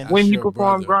plan. That's when he your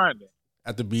performed brother. grinding.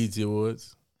 At the BET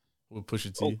Awards with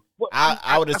Pusha T.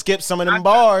 I would have skipped some of them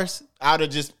bars. I would have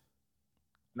just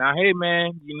Now, hey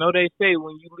man, you know they say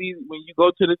when you go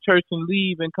to the church and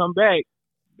leave and come back,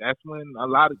 that's when a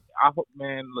lot of I hope,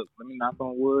 man. Look, let me knock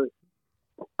on wood.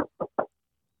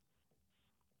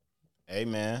 hey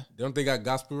man. Don't they got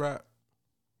gospel rap?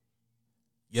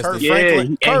 Yes, Kurt they Yeah,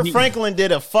 Franklin. Kurt he- Franklin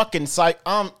did a fucking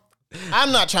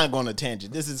I'm not trying to go on a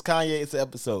tangent. This is Kanye's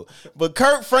episode, but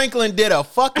Kurt Franklin did a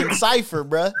fucking cipher,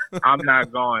 bruh. I'm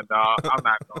not going, dog. I'm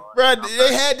not going. Bruh,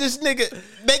 they had this nigga.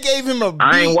 They gave him a beat.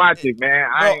 I ain't watch it, man.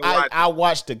 Bro, I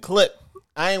watched the clip.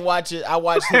 I ain't watch it. I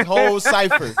watched his whole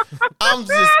cipher. I'm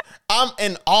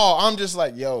in awe. I'm just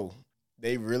like, yo,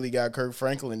 they really got Kurt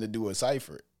Franklin to do a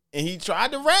cipher, and he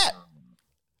tried to rap.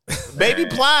 Baby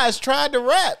Plies tried to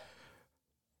rap.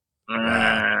 All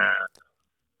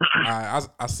right,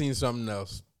 I seen something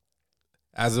else.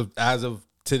 As of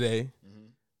today,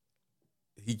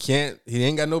 he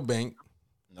ain't got no bank.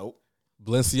 Nope.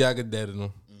 Balenciaga dead in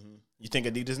him. You think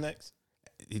Adidas next?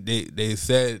 They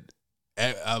said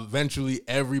eventually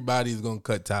everybody's gonna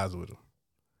cut ties with him.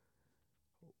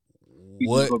 He's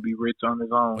What? gonna be rich on his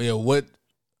own. Yeah, what?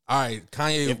 All right,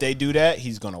 Kanye. If they do that,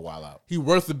 he's gonna wild out. He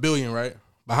worth $1 billion, right?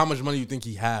 But how much money you think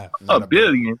he have? Not $1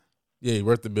 billion. Yeah, he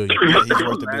worth $1 billion. Yeah, he's worth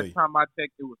 $1 Last billion. time I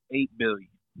checked, it was $8 billion.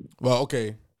 Well,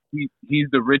 okay. He's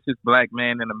the richest black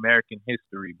man in American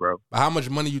history, bro. But how much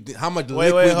money you think? How much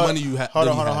Wait, liquid hold, money you have? hold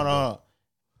on.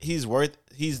 He's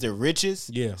the richest.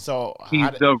 Yeah. So He's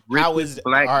the how richest is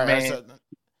black all right, man so-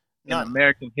 in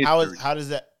American history. how does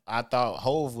that? I thought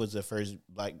Hove was the first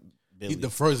black He's billion. the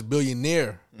first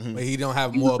billionaire, but he don't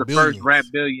have He more was the billions. first rap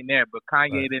billionaire, but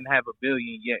Kanye Right. didn't have $1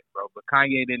 billion yet, bro. But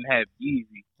Kanye didn't have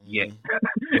Yeezy yet.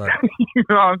 Right. You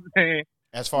know what I'm saying?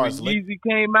 As far When as Yeezy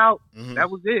came out, Mhm. that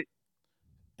was it.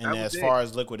 and that as was far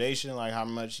as liquidation, like how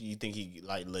much you think he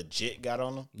like legit got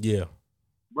on him? Yeah.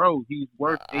 Bro, he's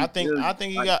worth I $8 think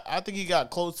billion. he got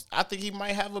close. I think he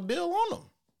might have a bill on him.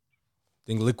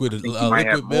 Think liquid I think he might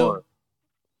have liquid bill. more.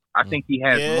 I think he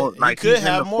has Yeah, more. Like he could he's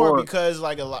in have the more Forbes. because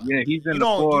like a lot. Yeah, he's in you the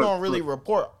don't Forbes. really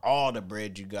report all the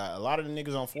bread you got. A lot of the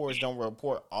niggas on Forbes don't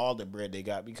report all the bread they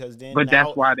got because then But now,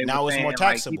 that's why they now were it's saying more like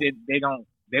taxable. they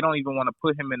don't even want to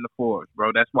put him in the Forbes,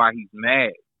 bro. That's why he's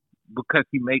mad because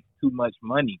he makes too much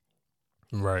money.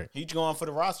 Right. He's going for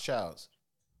the Rothschilds.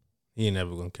 He ain't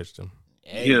never gonna catch them.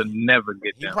 Hey, He'll never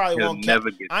get he them. probably He'll won't. never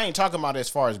get. I ain't talking about as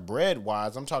far as bread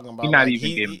wise. I'm talking about He's not like,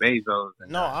 even getting Bezos.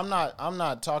 and No, that. I'm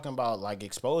not talking about like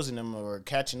exposing them or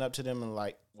catching up to them and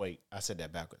like. Wait, I said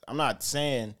that backwards. I'm not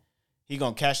saying he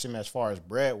gonna catch them as far as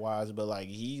bread wise, but like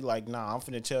he like nah. I'm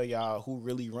finna tell y'all who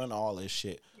really run all this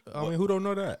shit. I mean, who don't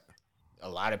know that? A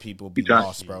lot of people be He trying-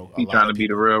 lost, bro. He's trying to be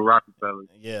the real Rockefeller.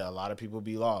 Yeah, a lot of people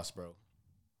be lost, bro.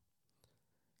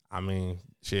 I mean,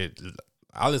 shit.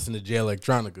 I listen to Jay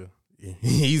Electronica.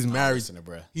 He's married. Listen to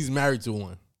bruh. He's married to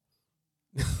one.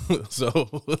 So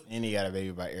And he got a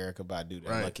baby by Erica Badu, that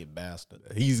Right. lucky bastard.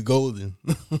 he's golden.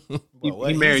 Well,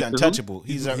 what? he married He's to who? untouchable.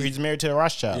 He's married to a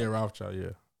Rothschild. Yeah, Rothschild. Yeah.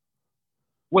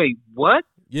 Wait, what?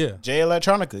 Yeah. Jay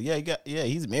Electronica. Yeah,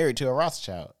 he's married to a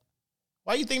Rothschild.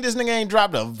 Why you think this nigga ain't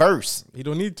dropped a verse? He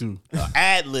don't need to.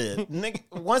 Ad lib. Nigga,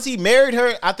 once he married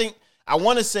her, I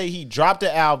want to say he dropped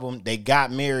the album. They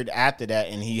got married after that,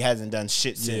 and he hasn't done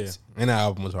shit Yeah. since. And the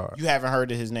album was hard. You haven't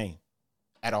heard of his name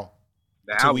at all.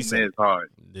 The Till album we is said- hard.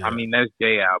 Yeah. I mean, that's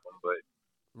Jay album, but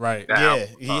Right. The Yeah, album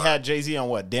he hard. had Jay-Z on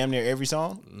what? Damn near every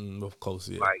song? Of course,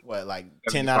 yeah. like What, like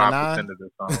 10 out of 75% 9? of the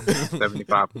song.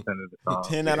 75% of the song.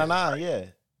 10 out of 9, yeah.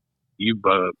 You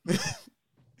bug.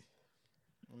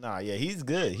 Nah, yeah, he's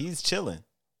good. He's chilling.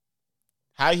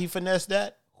 How he finessed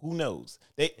that? Who knows?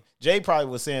 Jay probably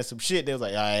was saying some shit. They was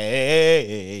like,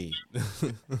 hey.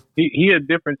 He a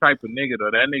different type of nigga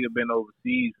though. That nigga been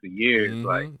overseas for years.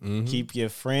 Keep your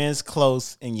friends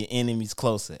close and your enemies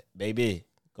closer, baby.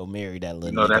 Go marry that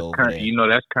little nigga that's over there.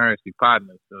 that's currency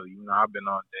partner. So I've been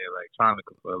on there like trying to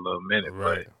for a little minute,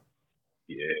 right? But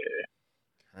yeah,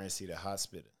 Currency the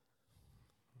hospital.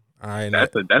 All right,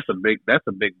 that's a big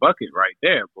bucket right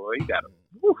there, boy. You got to.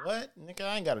 What, nigga?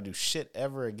 I ain't got to do shit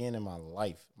ever again in my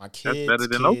life. My kids,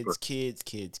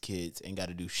 kids ain't got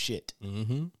to do shit.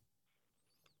 Mm-hmm.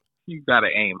 You got to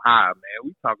aim high, man.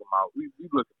 We talking about we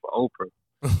looking for Oprah.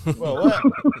 Bro, what?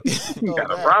 You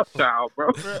got a Rothschild, bro.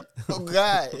 Oh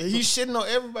God, he's shitting on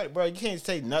everybody, bro. You can't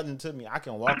say nothing to me. I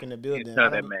can walk in the building. Can't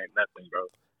tell that man nothing, bro.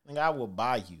 Nigga, I will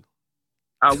buy you.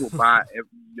 I will buy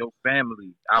your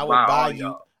family. I will buy you.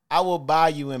 Y'all. I will buy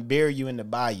you and bury you in the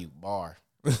bayou bar.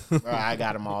 Bro, I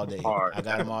got them all day. I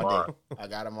got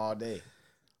them all day.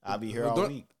 I'll be here all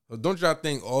week. Don't y'all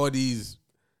think all these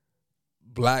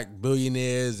black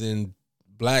billionaires and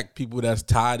black people that's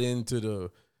tied into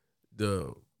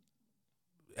the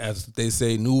as they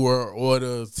say, New World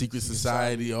Order, Secret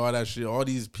Society, all that shit, all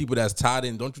these people that's tied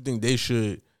in, don't you think they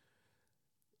should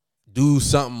do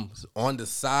something on the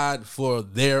side for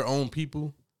their own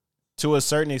people? To a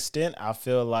certain extent, I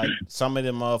feel like some of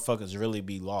them motherfuckers really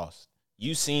be lost.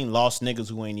 You seen lost niggas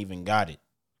who ain't even got it,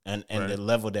 and right. The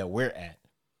level that we're at.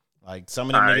 Like some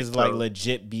of them niggas like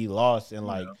legit be lost, and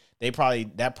like that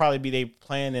probably be they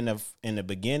plan in the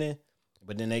beginning,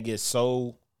 but then they get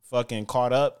so fucking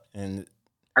caught up and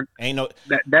ain't no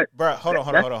bro. Hold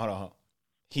on.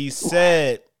 He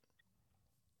said,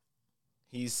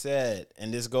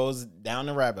 and this goes down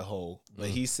the rabbit hole, but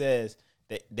he says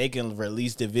that they can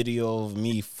release the video of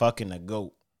me fucking a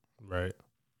goat. Right.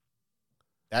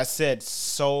 That said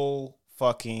so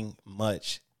fucking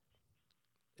much.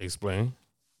 Explain.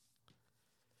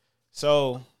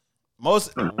 So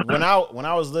when I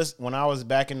was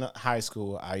back in high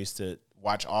school, I used to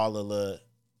watch all of the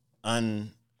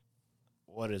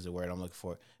what is the word I'm looking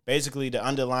for? Basically, the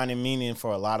underlining meaning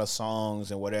for a lot of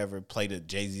songs and whatever. Play the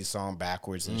Jay-Z song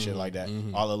backwards and shit like that.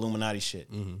 All Illuminati shit.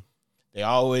 They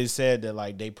always said that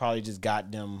like they probably just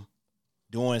got them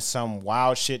doing some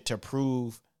wild shit to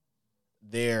prove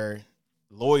their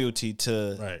loyalty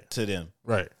to them.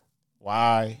 Right.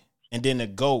 Why? And then the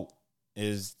GOAT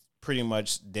is pretty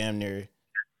much damn near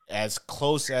as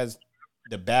close as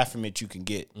the Baphomet you can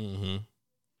get.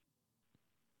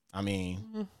 I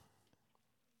mean,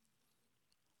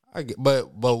 I get,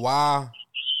 but why?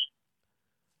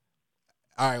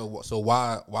 All right, so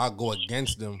why go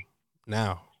against them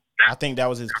now? I think that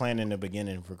was his plan in the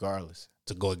beginning, regardless.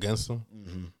 To go against them.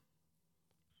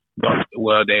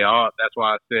 Well, they are. That's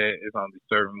why I said it's only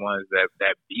certain ones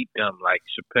that beat them. Like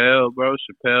Chappelle, bro.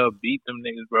 Chappelle beat them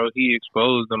niggas, bro. He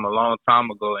exposed them a long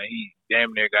time ago, and he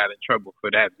damn near got in trouble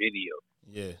for that video.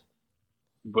 Yeah.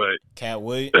 But Cat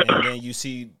Williams, and then you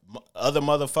see other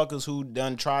motherfuckers who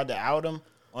done tried to out him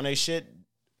on their shit.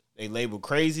 They labeled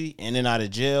crazy, in and out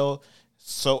of jail,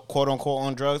 so quote unquote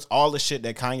on drugs. All the shit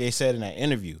that Kanye said in that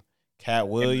interview. Cat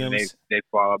Williams, they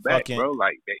fall back, bro.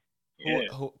 Like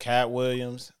Cat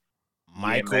Williams,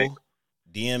 Michael,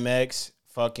 DMX,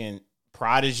 fucking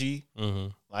Prodigy.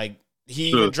 Like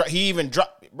he even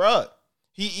dropped, bro.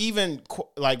 He even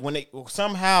like when they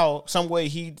somehow, some way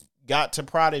he got to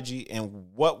Prodigy, and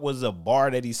what was the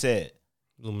bar that he said?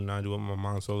 Illuminati with my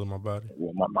mind, soul, and my body.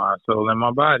 With my mind, soul, and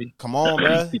my body. Come on,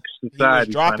 bro. He was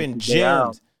dropping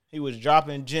gems. He was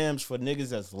dropping gems for niggas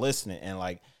that's listening, and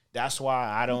like that's why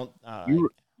I don't. You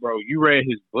read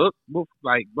his book,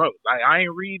 like, bro. Like I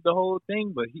ain't read the whole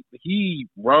thing, but he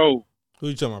wrote. Who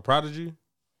you talking about, Prodigy?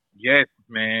 Yes,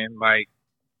 man. Like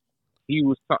he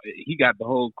got the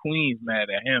whole Queens mad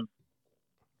at him,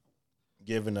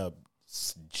 giving up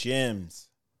gems.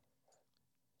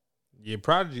 Yeah,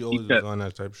 Prodigy always was on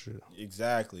that type of shit.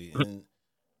 Exactly, and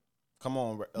come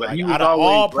on, bro. But like, out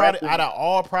of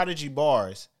all Prodigy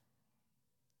bars,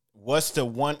 what's the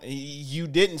one you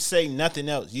didn't say nothing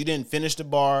else? You didn't finish the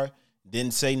bar,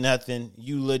 didn't say nothing.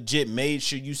 You legit made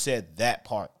sure you said that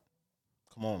part.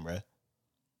 Come on, bro.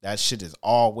 That shit is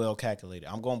all well calculated.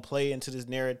 I'm gonna play into this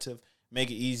narrative,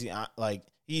 make it easy. Like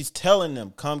he's telling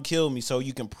them, "Come kill me, so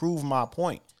you can prove my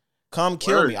point. Come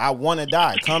kill me. I want to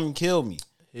die. Come kill me."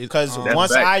 Because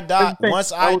once I die,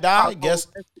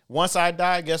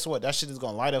 guess what? That shit is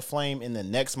gonna light a flame in the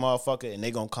next motherfucker, and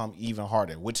they gonna come even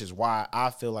harder. Which is why I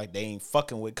feel like they ain't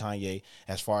fucking with Kanye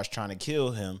as far as trying to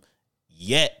kill him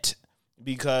yet,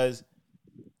 because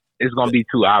it's gonna be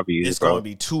too obvious. It's gonna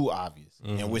be too obvious,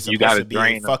 and we're supposed to be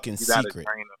a fucking secret.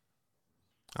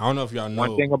 I don't know if y'all know.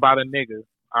 One thing about a nigga.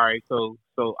 All right, so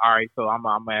I'm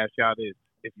gonna ask y'all this: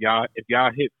 if y'all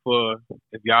hit for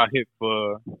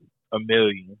a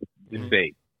million, just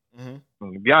say,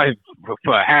 if y'all hit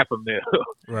for half a mil,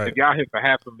 Right. if y'all hit for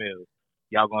half a mil,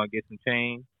 y'all gonna get some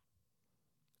change?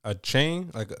 A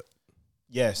chain, like a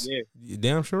Yes. Yeah, you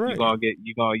damn sure right.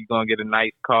 you gonna get a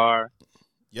nice car.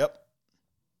 Yep.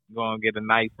 You gonna get a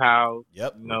nice house.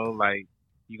 Yep. You know, like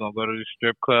you gonna go to the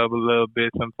strip club a little bit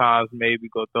sometimes, maybe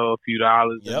go throw a few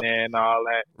dollars in there and all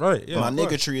that. Right. Yeah. My of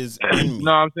course. niggatry is in me. You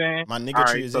know what I'm saying? My All niggatry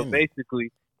right, is so in me.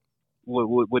 basically,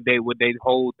 what they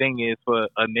whole thing is for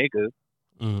a nigga,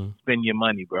 spend your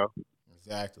money, bro.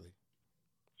 Exactly.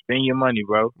 Spend your money,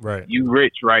 bro. Right. You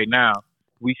rich right now.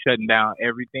 We shutting down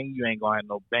everything. You ain't gonna have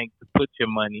no bank to put your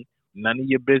money. None of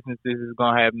your businesses is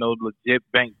gonna have no legit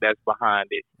bank that's behind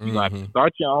it. You gonna have to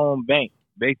start your own bank,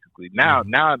 basically. Now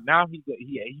he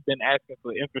been asking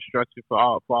for infrastructure for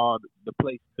all the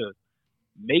place to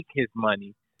make his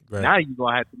money. Right. Now you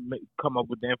gonna have to come up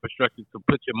with the infrastructure to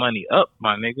put your money up,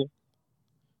 my nigga.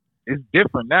 It's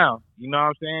different now. You know what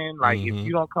I'm saying? Like if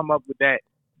you don't come up with that,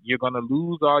 you're gonna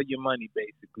lose all your money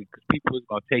basically because people is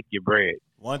gonna take your bread.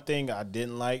 One thing I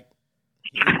didn't like,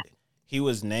 he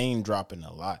was name dropping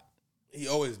a lot. He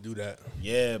always do that.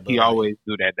 Yeah, but He always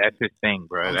do that. That's his thing,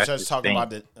 bro. I'm That's just his talking thing. about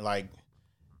the like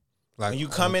Like when you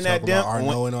come in at them.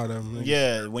 Arno and all them.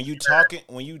 Yeah, when you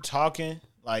talking,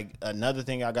 like another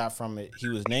thing I got from it, he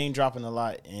was name dropping a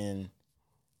lot, and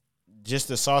just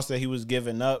the sauce that he was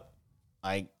giving up,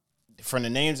 like from the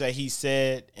names that he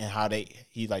said and how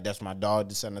he like that's my dog,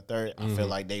 this and the third. I feel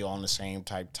like they on the same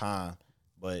type time,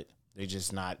 but they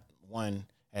just not one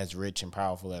as rich and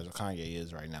powerful as Kanye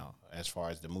is right now as far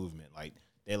as the movement. Like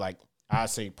they like I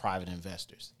say private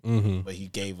investors, but he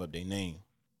gave up their name,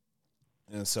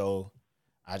 and so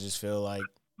I just feel like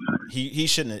he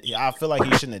shouldn't. I feel like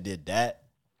he shouldn't have did that.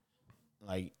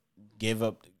 Like give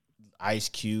up Ice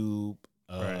Cube.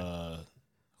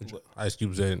 Ice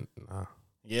Cube said, nah.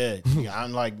 Yeah,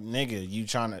 I'm like nigga, you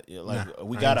trying to like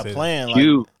we I got ain't a say plan. that. Like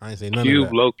Cube, I ain't say none Cube of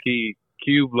that. low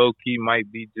key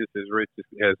might be just as rich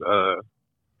as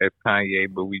Kanye,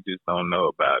 but we just don't know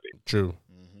about it. True.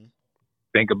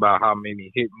 Think about how many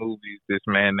hit movies this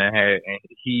man had, and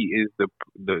he is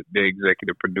the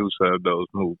executive producer of those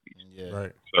movies. yeah,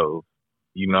 Right. So,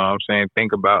 you know what I'm saying?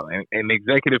 Think about an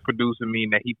executive producer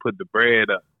mean that he put the bread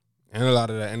up. And a lot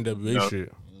of that NWA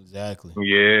shit. exactly.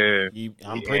 Yeah.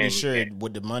 I'm pretty sure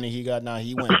with the money he got now,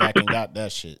 he went back and got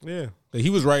that shit. Yeah. He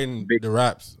was writing the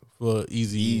raps for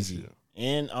Easy.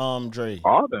 And Dre.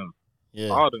 All them. Yeah.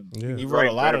 All them. Yeah. He wrote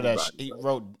a lot of that everybody, shit. He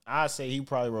wrote I'd say he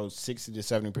probably wrote 60 to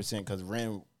 70% because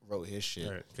Ren wrote his shit.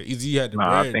 Right. Easy had the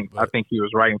Nah, bread. I think he was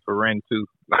writing for Ren too.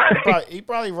 He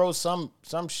probably wrote some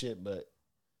shit, but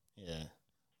yeah.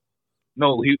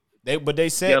 No, They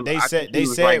said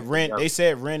Yellow.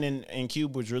 Ren and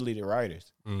Cube was really the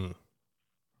writers.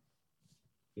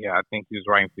 Yeah, I think he was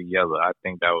writing for Yellow. I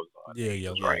think that was Yeah,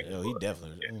 Yeah, right. he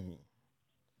definitely.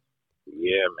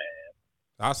 Yeah, man.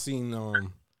 I seen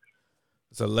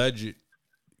it's alleged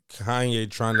Kanye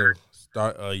trying to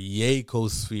start a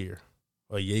Yacosphere,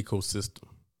 a Yaco system.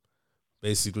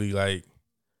 Basically, like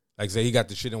say he got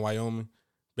the shit in Wyoming.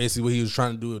 Basically, what he was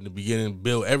trying to do in the beginning,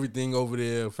 build everything over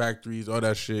there, factories, all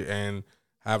that shit, and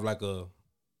have like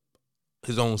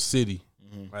his own city,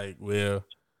 like where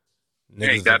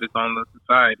Yeah, he got his own little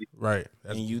society. Right.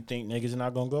 And you think niggas are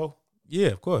not gonna go? Yeah,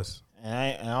 of course. And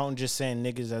I don't just saying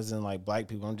niggas as in like black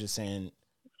people. I'm just saying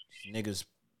niggas,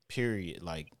 period.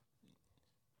 Like,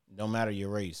 no matter your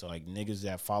race. So like niggas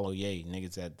that follow Ye,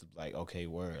 niggas that like, okay,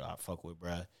 word, I fuck with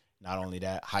bruh. Not only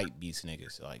that, hype beast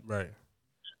niggas. Like, right.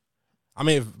 I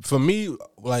mean, for me,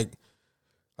 like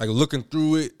looking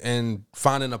through it and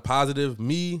finding a positive,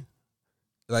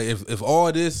 like if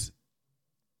all this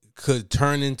could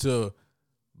turn into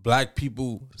black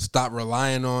people stop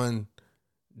relying on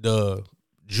the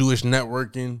Jewish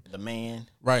networking. the man.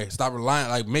 Right. Stop relying,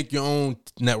 like make your own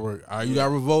network. All right, you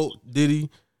got Revolt, Diddy,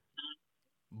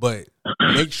 but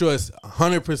make sure it's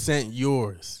 100%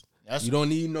 yours. You don't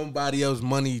need nobody else's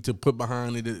money to put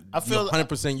behind it. I feel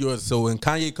 100% yours. So when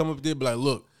Kanye come up there, be like,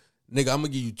 look, nigga, I'm gonna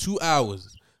give you 2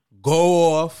 hours.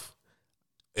 Go off.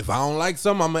 If I don't like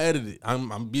something, I'm gonna edit it.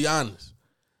 I'm be honest.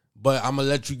 But I'm gonna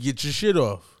let you get your shit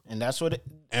off. And that's what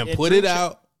put it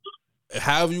out.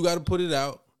 However you gotta put it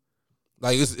out.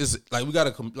 Like it's like we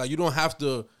gotta like you don't have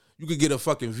to. You could get a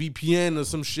fucking VPN or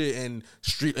some shit and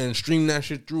stream that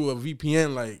shit through a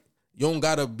VPN. Like you don't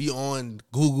gotta be on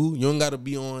Google. You don't gotta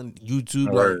be on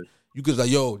YouTube. Like you could like,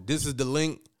 yo, this is the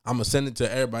link. I'm gonna send it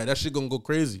to everybody. That shit gonna go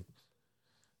crazy.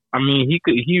 I mean,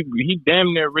 he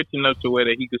damn near rich enough to where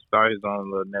that he could start his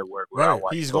own little network. Right.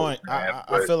 He's going.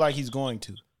 I feel like he's going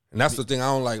to. And that's the thing I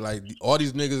don't like. Like all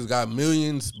these niggas got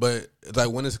millions, but it's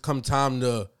like when it's come time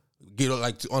to get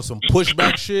like on some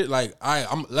pushback shit, like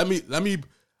I'm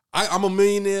a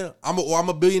millionaire. I'm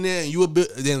a billionaire, and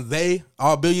then they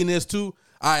are billionaires too.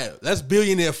 All right, let's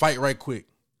billionaire fight right quick,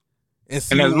 and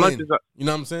see as who much win. as You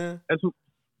know what I'm saying?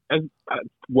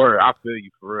 Word, I feel you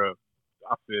for real.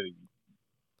 I feel you.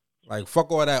 Like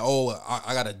fuck all that. Oh,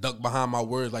 I gotta duck behind my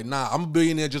words. Like nah, I'm a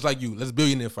billionaire just like you. Let's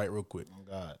billionaire fight real quick. Oh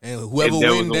God. And whoever If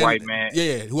there win, was a then, white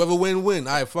man, whoever win.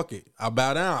 All right, fuck it. I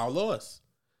bow down. I lost.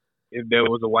 if there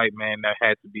was a white man that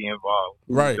had to be involved,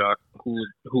 Right?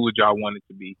 Who would y'all want it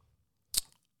to be?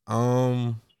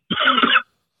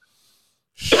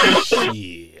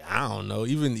 Shit, I don't know.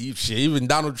 Even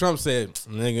Donald Trump said,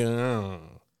 "Nigga,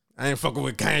 I ain't fucking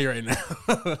with Kanye right now."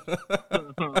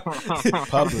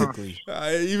 Publicly.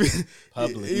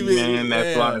 Man,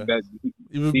 that's why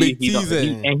even Big T said,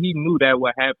 and he knew that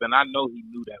would happen. I know he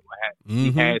knew that would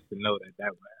happen. Mm-hmm. He had to know that would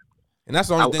happen. And that's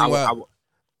the only thing where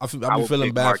I be feeling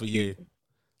pick bad Mark for Cuban.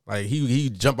 Like he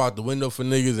jump out the window for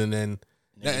niggas, and then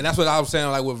and that's what I was saying.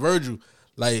 Like with Virgil,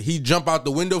 like he jump out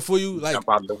the window for you. Like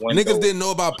niggas didn't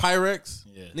know about Pyrex.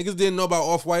 Yeah. Niggas didn't know about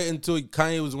Off-White until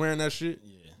Kanye was wearing that shit.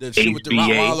 Yeah. The shit with the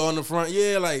Rottweiler on the front.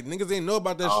 Yeah, like niggas didn't know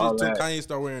about that All shit until that. Kanye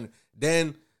started wearing it.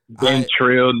 Then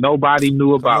Trill, nobody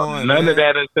knew about on, none man. of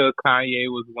that until Kanye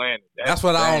was wearing it. That's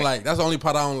what I don't like. That's the only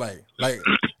part I don't like. Like,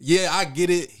 yeah, I get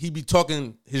it. He be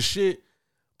talking his shit,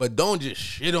 but don't just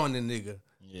shit on the nigga.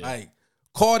 Yeah. Like,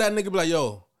 call that nigga, be like,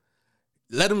 yo,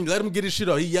 let him get his shit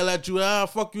off. He yell at you,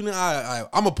 fuck you, nigga.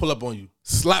 I'm gonna pull up on you,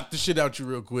 slap the shit out you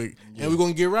real quick, and we're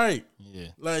gonna get right. Yeah.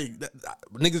 Like,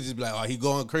 niggas just be like, oh, he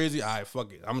going crazy? All right,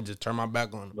 fuck it. I'm gonna just turn my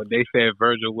back on him. But they said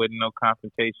Virgil wasn't no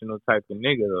confrontational type of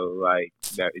nigga though. Like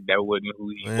that wasn't who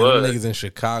he Man, was. them niggas in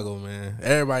Chicago, man.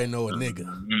 Everybody know a nigga.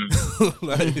 Mm-hmm.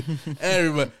 Like,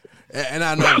 everybody. And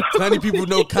I know plenty of people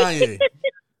know Kanye.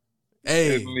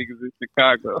 Hey, Them niggas in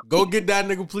Chicago. go get that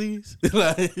nigga, please.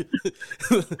 Like,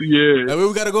 Yeah. like, where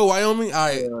we gotta go, Wyoming? All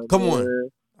right, come on. Man.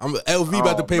 I'm LV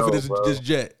about to pay for this bro. this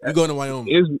jet. We going to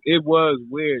Wyoming. It was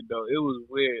weird though. It was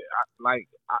weird.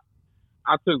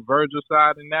 I took Virgil's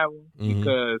side in that one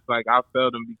because like I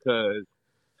felt him because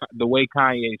the way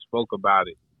Kanye spoke about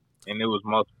it, and it was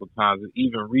multiple times.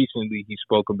 Even recently, he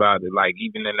spoke about it. Like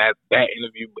even in that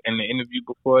interview and the interview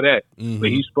before that, but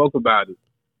he spoke about it.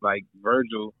 Like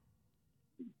Virgil,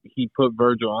 he put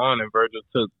Virgil on, and Virgil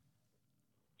took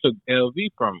LV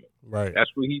from him. Right. That's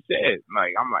what he said.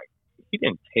 Like I'm like, he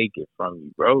didn't take it from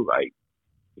you, bro. Like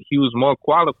he was more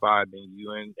qualified than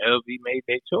you, and LV made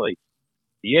their choice.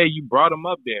 Yeah, you brought him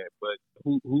up there,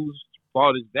 but whose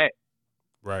fault is that?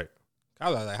 Right. I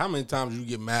was like, how many times you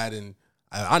get mad? And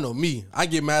I know me. I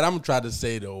get mad. I'm trying to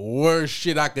say the worst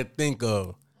shit I could think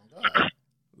of.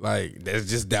 Like, there's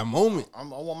just that moment. I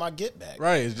want my get back.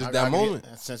 Right. It's just that moment.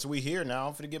 Since we here now,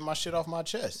 I'm finna get my shit off my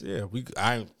chest. Yeah. We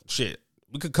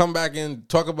could come back and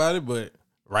talk about it, but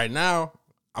right now,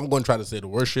 I'm going to try to say the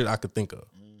worst shit I could think of.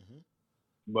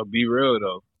 But be real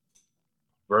though,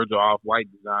 Virgil Off-White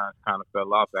design kind of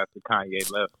fell off after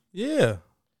Kanye left. Yeah.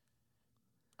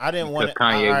 I didn't want to.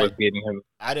 Kanye was getting him.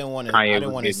 I didn't want to. Kanye I didn't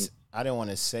was want getting- to. I didn't want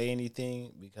to say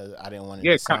anything because I didn't want it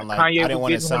Yeah, to sound like. Kanye I didn't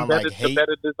want to was getting him sound like hate.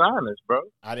 better designers, bro.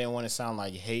 I didn't want to sound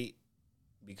like hate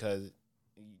because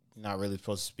you're not really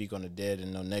supposed to speak on the dead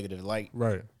in no negative light.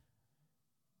 Right.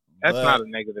 That's But not a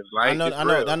negative light.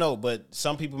 I know, but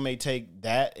some people may take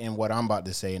that and what I'm about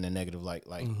to say in a negative light.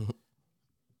 Like,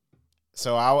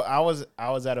 so I was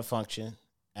at a function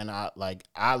and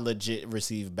I legit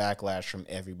received backlash from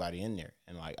everybody in there,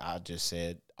 and like I just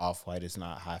said, Off-White is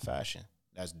not high fashion.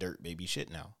 That's dirt baby shit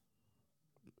now.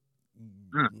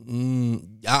 All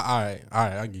right.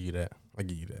 I give you that.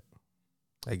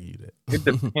 It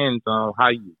depends on how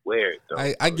you wear it, though.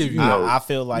 I give you You that. know, I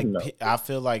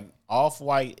feel like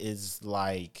Off-White is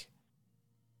like,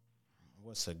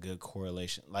 what's a good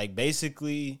correlation? Like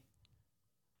basically,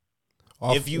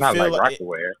 if you not feel like like rock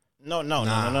wear. no,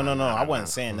 I wasn't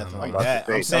saying nothing like I'm that.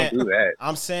 about to say, I'm saying don't do that.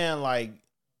 I'm saying like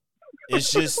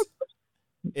it's just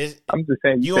it's I'm just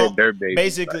saying you you said dirt baby.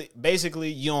 basically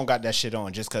you don't got that shit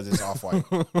on just because it's Off-White.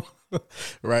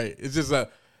 Right. It's just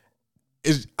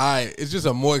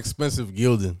a more expensive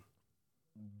Gildan.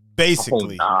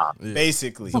 Basically, nah. Yeah.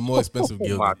 basically. It's a more expensive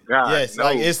Oh my Gildan. god. Yes, no.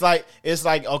 like it's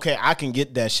like okay, I can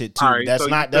get that shit too. All right, That's so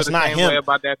not you feel the same way him.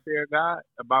 about that fair guy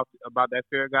about that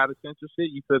fair guy essential shit.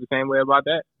 You feel the same way about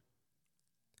that?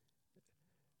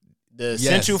 The Yes.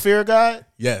 Essential Fear Guide.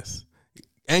 Yes.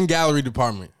 And gallery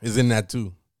department is in that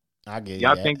too. I get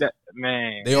Y'all that. think that,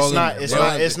 man? It's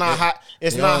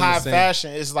not high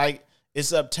fashion. It's like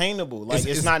it's obtainable. Like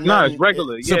it's not nothing. It's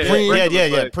regular. Supreme,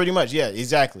 regular, pretty much. Yeah,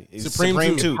 exactly. It's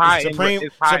Supreme too. High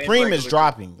Supreme is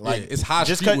dropping. Yeah, Like it's hot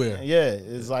just streetwear.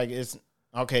 it's like it's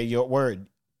okay. Your word,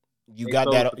 you They got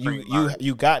sold that. Supreme,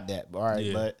 You got that. All right,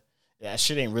 Yeah. but that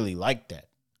shit ain't really like that.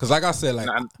 Cause like I said, like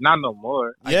not no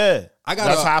more. Yeah, I got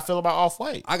that's how I feel about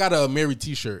Off-White. I got a Mary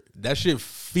T-shirt. That shit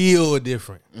feel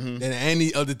different than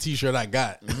any other T-shirt I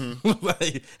got.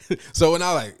 Like, so when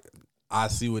I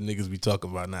see what niggas be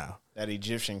talking about now. That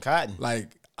Egyptian cotton. I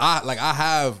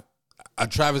have a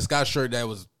Travis Scott shirt that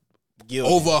was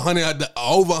Gilded. over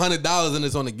 $100 and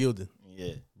it's on the Gilded.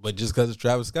 Yeah. But just because it's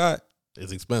Travis Scott,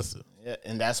 it's expensive. Yeah,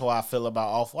 and that's why I feel about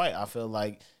Off-White. I feel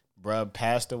like bruh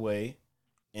passed away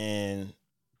and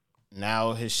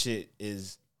now his shit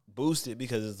is boosted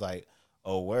because it's like,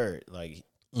 oh word. Like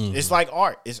it's like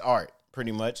art. It's art,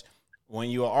 pretty much. When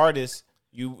you're an artist,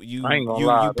 you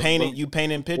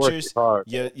painting pictures.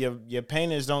 Your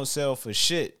paintings don't sell for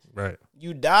shit. Right.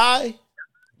 You die,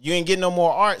 you ain't getting no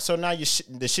more art. So now the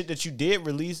shit that you did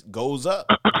release goes up.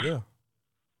 Yeah.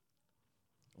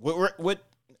 With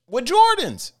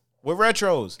Jordans, with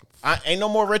retros, ain't no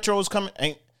more retros coming.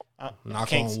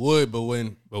 Knock on wood, but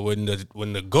when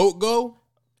the GOAT go,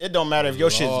 it don't matter if your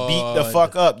shit's beat the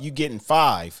fuck up. You getting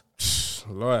 5.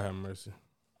 Lord have mercy.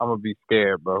 I'm gonna be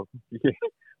scared, bro.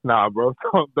 Nah, bro,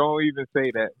 don't even say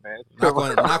that, man.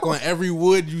 Knock on every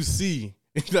wood you see.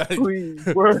 Please,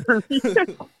 word.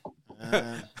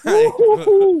 A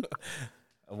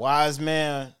wise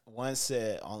man once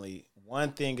said, "Only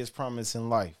one thing is promised in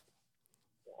life.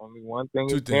 Only one thing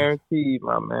is guaranteed,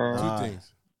 my man. 2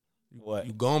 things. What?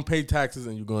 You gonna pay taxes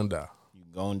and you gonna die. You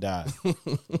gonna die."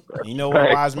 You know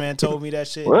what wise man told me that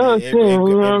shit? Well, It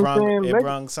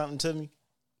brung something to me.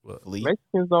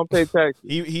 Mexicans don't pay taxes.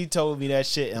 He told me that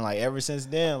shit, and like ever since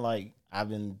then, like I've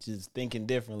been just thinking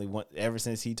differently. Ever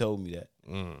since he told me that,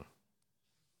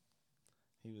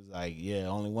 he was like, "Yeah,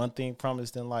 only one thing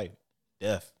promised in life: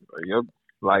 death."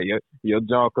 Your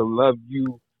John could love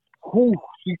you.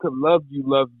 She could love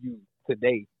you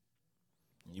today.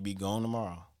 You be gone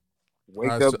tomorrow.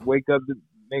 Wake up, the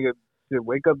nigga.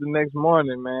 Wake up the next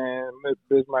morning, man.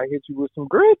 Bitch might hit you with some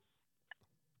grits.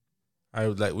 I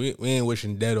was like, we ain't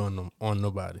wishing dead on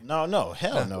nobody. No,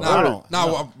 hell no.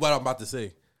 What I'm about to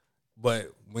say.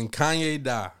 But when Kanye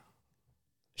die,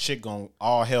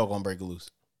 all hell gonna break loose.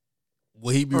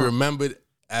 Will he be remembered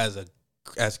as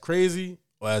crazy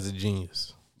or as a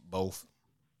genius? Both.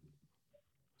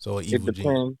 So an evil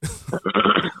genius.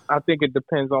 I think it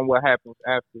depends on what happens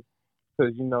after,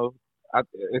 because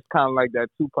it's kind of like that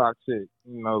Tupac shit.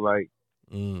 Like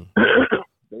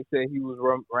they said he was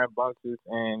rambunctious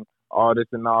and all this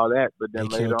and all that, but then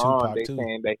later on they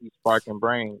saying that he's sparking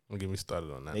brains. Don't get me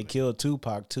started on that. They killed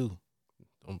Tupac too.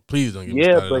 Please don't get me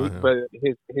started on him. But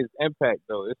his impact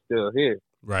though is still here.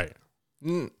 Right.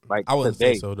 Like I wouldn't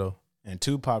today. say so though. And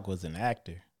Tupac was an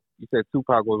actor. You said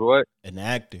Tupac was what? An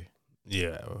actor.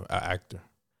 Yeah, an actor.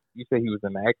 You said he was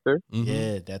an actor? Mm-hmm.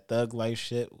 Yeah, that thug life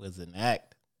shit was an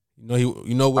act.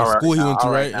 You know what school he went to,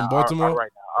 right? In Baltimore?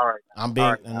 All right.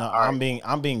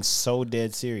 I'm being so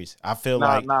dead serious. I feel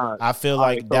like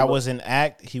that was an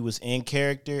act. He was in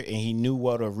character and he knew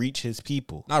what to reach his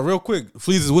people. Now, real quick,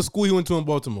 Fleezus, what school he went to in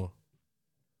Baltimore?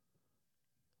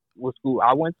 What school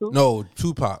I went to? No,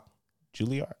 Tupac.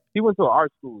 Juilliard. He went to an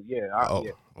art school. Yeah.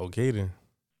 Yeah. Okay then.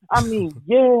 I mean,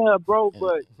 yeah, bro,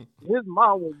 but his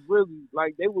mom was really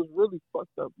they was really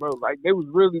fucked up, bro. Like they was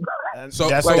really. That's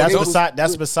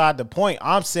beside the point.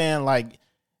 I'm saying like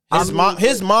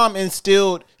his mom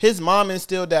instilled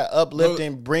that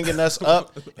uplifting, bringing us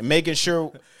up and making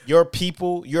sure your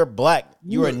people, you're black,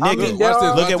 you're a nigga.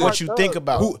 Look at what you think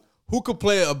about. Who could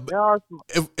play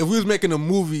if we was making a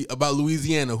movie about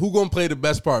Louisiana? Who gonna play the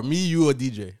best part? Me, you, or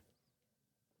DJ?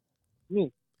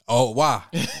 Me. Oh, why?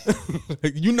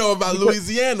 You know about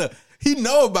Louisiana. He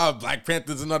know about Black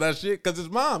Panthers and all that shit because his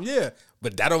mom, yeah.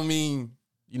 But that don't mean,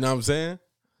 you know what I'm saying?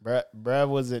 Bruh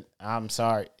wasn't, I'm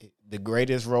sorry, the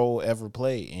greatest role ever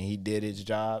played, and he did his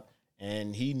job,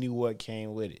 and he knew what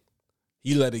came with it.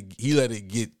 He let it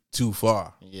get too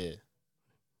far. Yeah.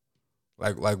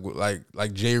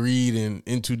 Like Jay Reed and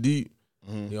In Too Deep.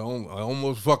 Mm-hmm. I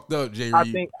almost fucked up Jay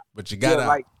Reed, but you got out.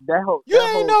 Like that whole. You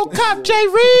ain't no cop, Jay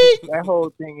Reed. That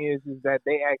whole thing is that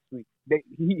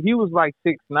he was like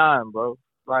 6'9", bro.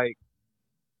 Like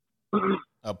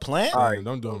a plant. All right,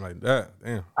 don't do him like that.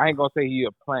 Damn. I ain't gonna say he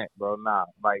a plant, bro. Nah,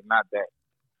 like not that.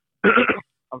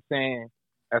 I'm saying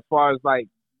as far as like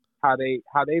how they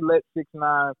let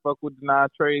 6'9" fuck with the 9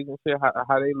 trades and shit.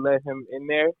 How they let him in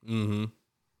there. Mm-hmm.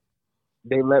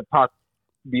 They let Pac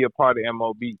be a part of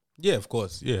MOB. Yeah, of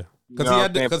course. Yeah, You because know he what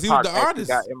I'm saying? was the Pac actually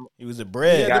artist. He was a He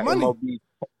bread. had the money.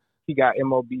 He got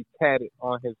MOB tatted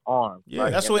on his arm. Yeah,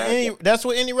 like, That's and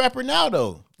what any rapper now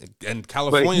though. And but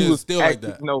California he is was still like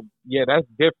actually, that. No, yeah, that's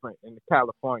different in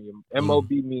California.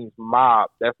 MOB means mob.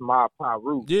 That's Mob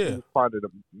Piru. Yeah. He was part of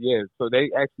the So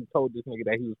they actually told this nigga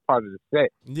that he was part of the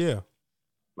set, Yeah,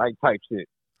 like type shit.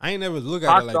 I ain't never look at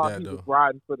I it like thought that he though. was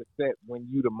riding for the set when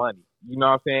you the money. You know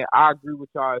what I'm saying? I agree with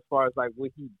y'all as far as like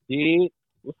what he did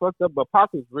was fucked up, but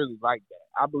Pac was really like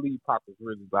that. I believe Pac was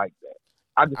really like that.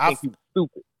 I just think he was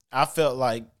stupid. I felt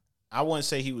like I wouldn't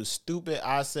say he was stupid.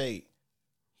 I say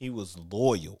he was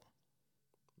loyal.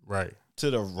 Right. To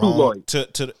the Too loyal. wrong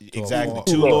to exactly fault.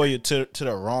 too Too loyal. loyal to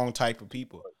the wrong type of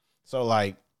people. So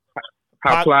like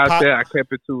How Fly said, I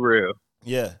kept it too real.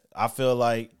 yeah, I feel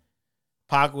like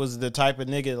Pac was the type of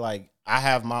nigga like I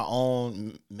have my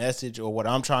own message or what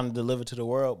I'm trying to deliver to the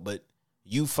world, but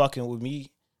you fucking with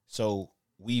me, so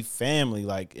we family.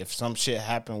 Like if some shit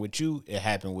happened with you, it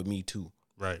happened with me too.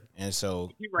 Right. And so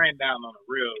He ran down on a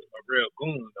real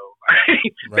goon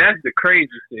though. That's the crazy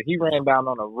shit. He ran down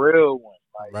on a real one.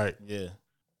 Like, Right. yeah.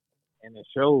 and it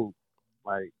showed.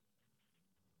 Like,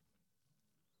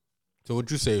 So what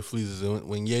you say, Fleezus,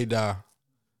 when Ye die,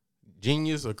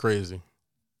 genius or crazy?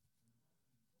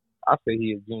 I say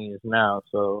he is genius now,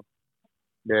 so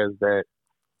there's that.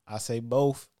 I say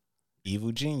both.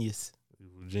 Evil genius.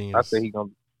 Genius. I say he gonna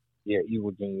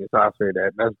evil genius. I say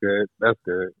that. That's good. That's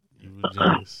good. Evil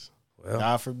genius. Well,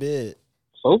 God forbid.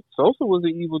 Sosa was an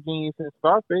evil genius in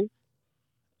Scarface.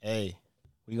 Hey,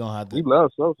 we gonna have We to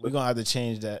love Sosa. we gonna have to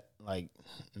change that. Like,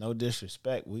 no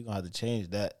disrespect. We gonna have to change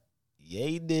that. Yeah,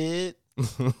 he did.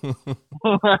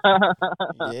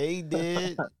 Yeah, he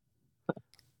did.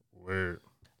 Weird.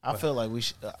 I feel like we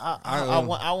should. I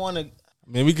want to.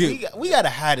 Man, we could. We gotta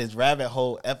have this rabbit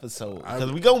hole episode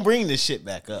because we gonna bring this shit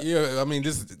back up. Yeah, I mean,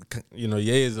 this,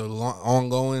 Ye is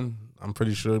ongoing. I'm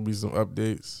pretty sure there'll be some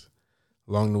updates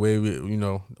along the way.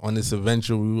 On this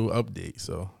adventure, we will update.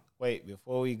 So Wait,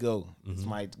 before we go, this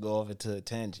might go over to a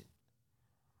tangent.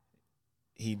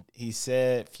 He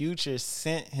said Future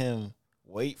sent him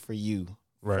 "Wait for You"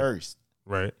 first,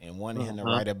 right, and wanted him to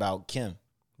write about Kim.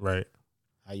 right.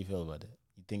 How you feel about that?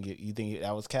 You think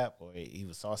that was cap, or he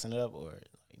was saucing it up, or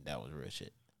like, that was real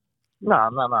shit? No.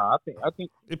 I think I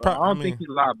don't think he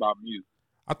lied about music.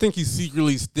 I think he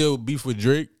secretly still beef with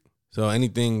Drake. So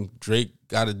anything Drake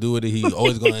got to do with it, he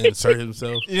always going to insert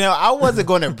himself. You know, I wasn't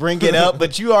going to bring it up,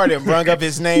 but you already brung up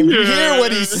his name. You hear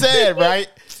what he said, right?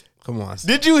 Come on.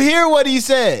 Did you hear what he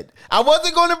said? I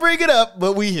wasn't going to bring it up,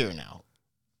 but we here now.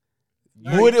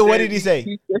 What did he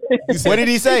say? What did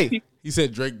he say? He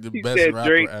said Drake the He best said rapper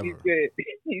Drake. ever.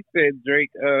 He said Drake.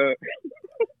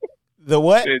 The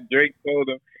what? Said Drake told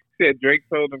him. Said Drake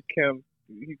told him Kim.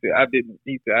 He said I didn't.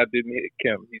 He said I didn't hit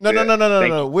Kim. He No.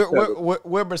 said,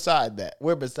 We're beside that.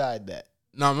 We're beside that.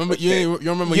 No, remember you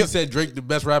remember he said Drake the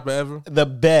best rapper ever? The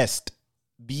best.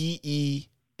 BEST.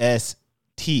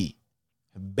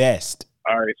 Best.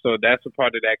 All right, so that's a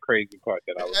part of that crazy part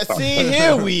that I was talking See, about.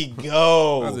 here we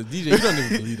go. I was a DJ. You don't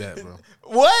even believe that, bro.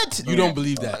 What? You don't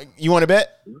believe that. You want to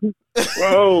bet?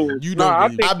 Bro, You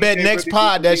don't believe I bet he next really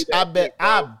pod believe that shit, bro.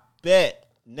 I bet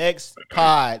next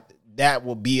pod that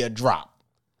will be a drop.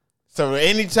 So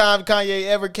anytime Kanye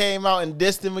ever came out and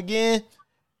dissed him again,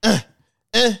 I'll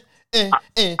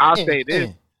say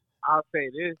this. I'll say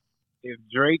this. If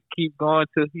Drake keep going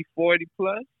till he's 40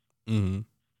 plus, Mm-hmm.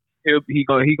 he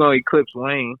gonna eclipse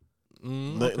Wayne.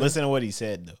 Listen to what he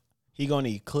said though. He gonna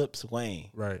eclipse Wayne,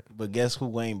 Right. but guess who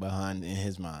Wayne behind in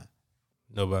his mind?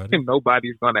 Nobody.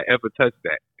 Nobody's gonna ever touch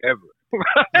that ever.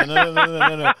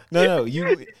 No. He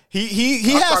has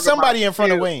talking somebody about in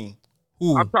front of skill. Wayne.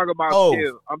 Who? I'm talking about Oh.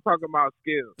 skill. I'm talking about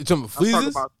skill. You talking about I'm talking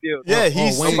Fleezus? about skill. Yeah,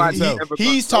 Wayne himself.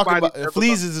 he's talking about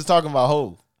Fleezus is talking about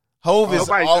Hove. Hove is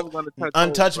Nobody's ever gonna touch Hov,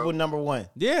 untouchable bro. number one.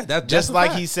 Yeah, that's Just a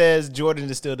like fact. he says Jordan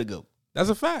is still the GOAT. That's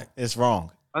a fact. It's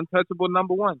wrong. Untouchable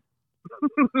number one.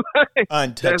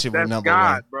 Untouchable that's number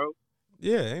God, one. bro.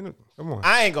 Yeah, come on.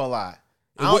 I ain't gonna lie.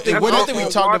 I It don't think we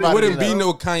talked it about wouldn't it be enough.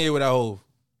 no Kanye without Hov.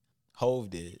 Hove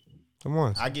did. Come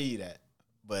on. I give you that.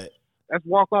 But That's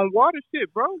walk on water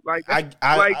shit, bro. Like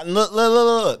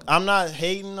look. I'm not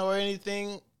hating or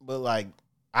anything, but like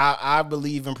I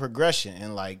believe in progression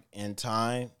and like in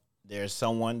time, there's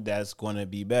someone that's going to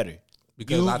be better.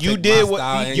 Because I You take did my what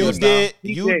style and you your did. style.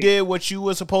 You DJ. did what you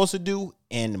were supposed to do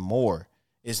and more.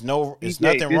 It's DJ,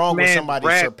 nothing this wrong with man's somebody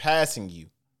rap- surpassing you.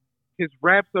 his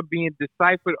raps are being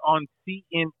deciphered on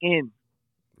CNN.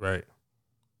 Right.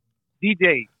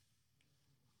 DJ,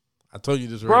 I told you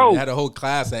this Bro. already. I had a whole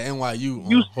class at NYU. you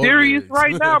on Hov serious lyrics.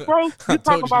 right now, bro? I You told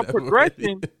talking about that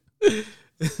progression? already.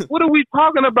 What are we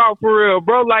talking about for real,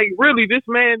 bro? Like, really, this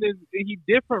man he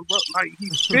different, bro. Like,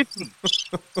 he's 50.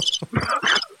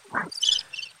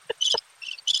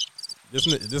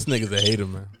 This nigga's a hater,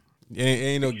 man.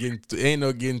 Ain't no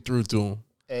getting through to him.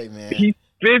 Hey, man. He's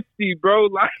 50, bro.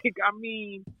 Like, I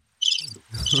mean.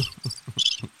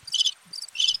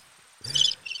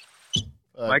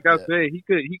 Like I said, he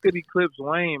could eclipse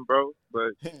Wayne, bro.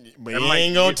 But he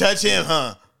ain't gonna touch him,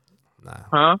 huh? Nah.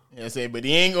 Huh? Yeah, I say, but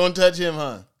he ain't gonna touch him,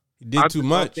 huh? He did too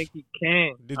much. I don't think he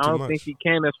can. I don't think he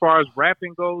can as far as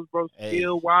rapping goes, bro.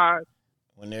 Skill wise.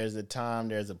 When there's a time,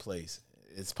 there's a place.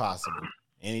 It's possible.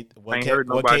 What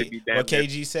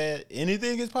KG said,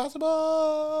 anything is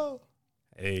possible.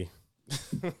 Hey.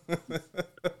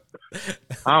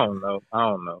 I don't know.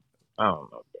 Bro.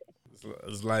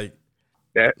 It's like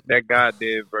that God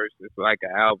did verse. It's like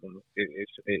an album.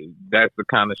 That's the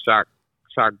kind of shock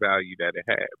value that it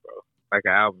had, bro. Like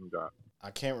an album drop.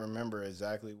 I can't remember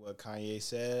exactly what Kanye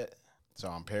said, so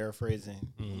I'm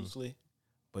paraphrasing loosely.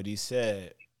 But he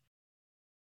said,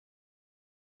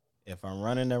 if I'm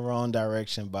running the wrong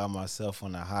direction by myself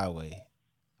on the highway,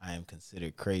 I am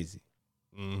considered crazy.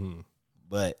 Mm-hmm.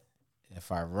 But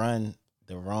if I run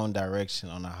the wrong direction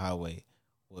on the highway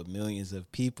with millions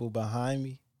of people behind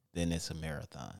me, then it's a marathon.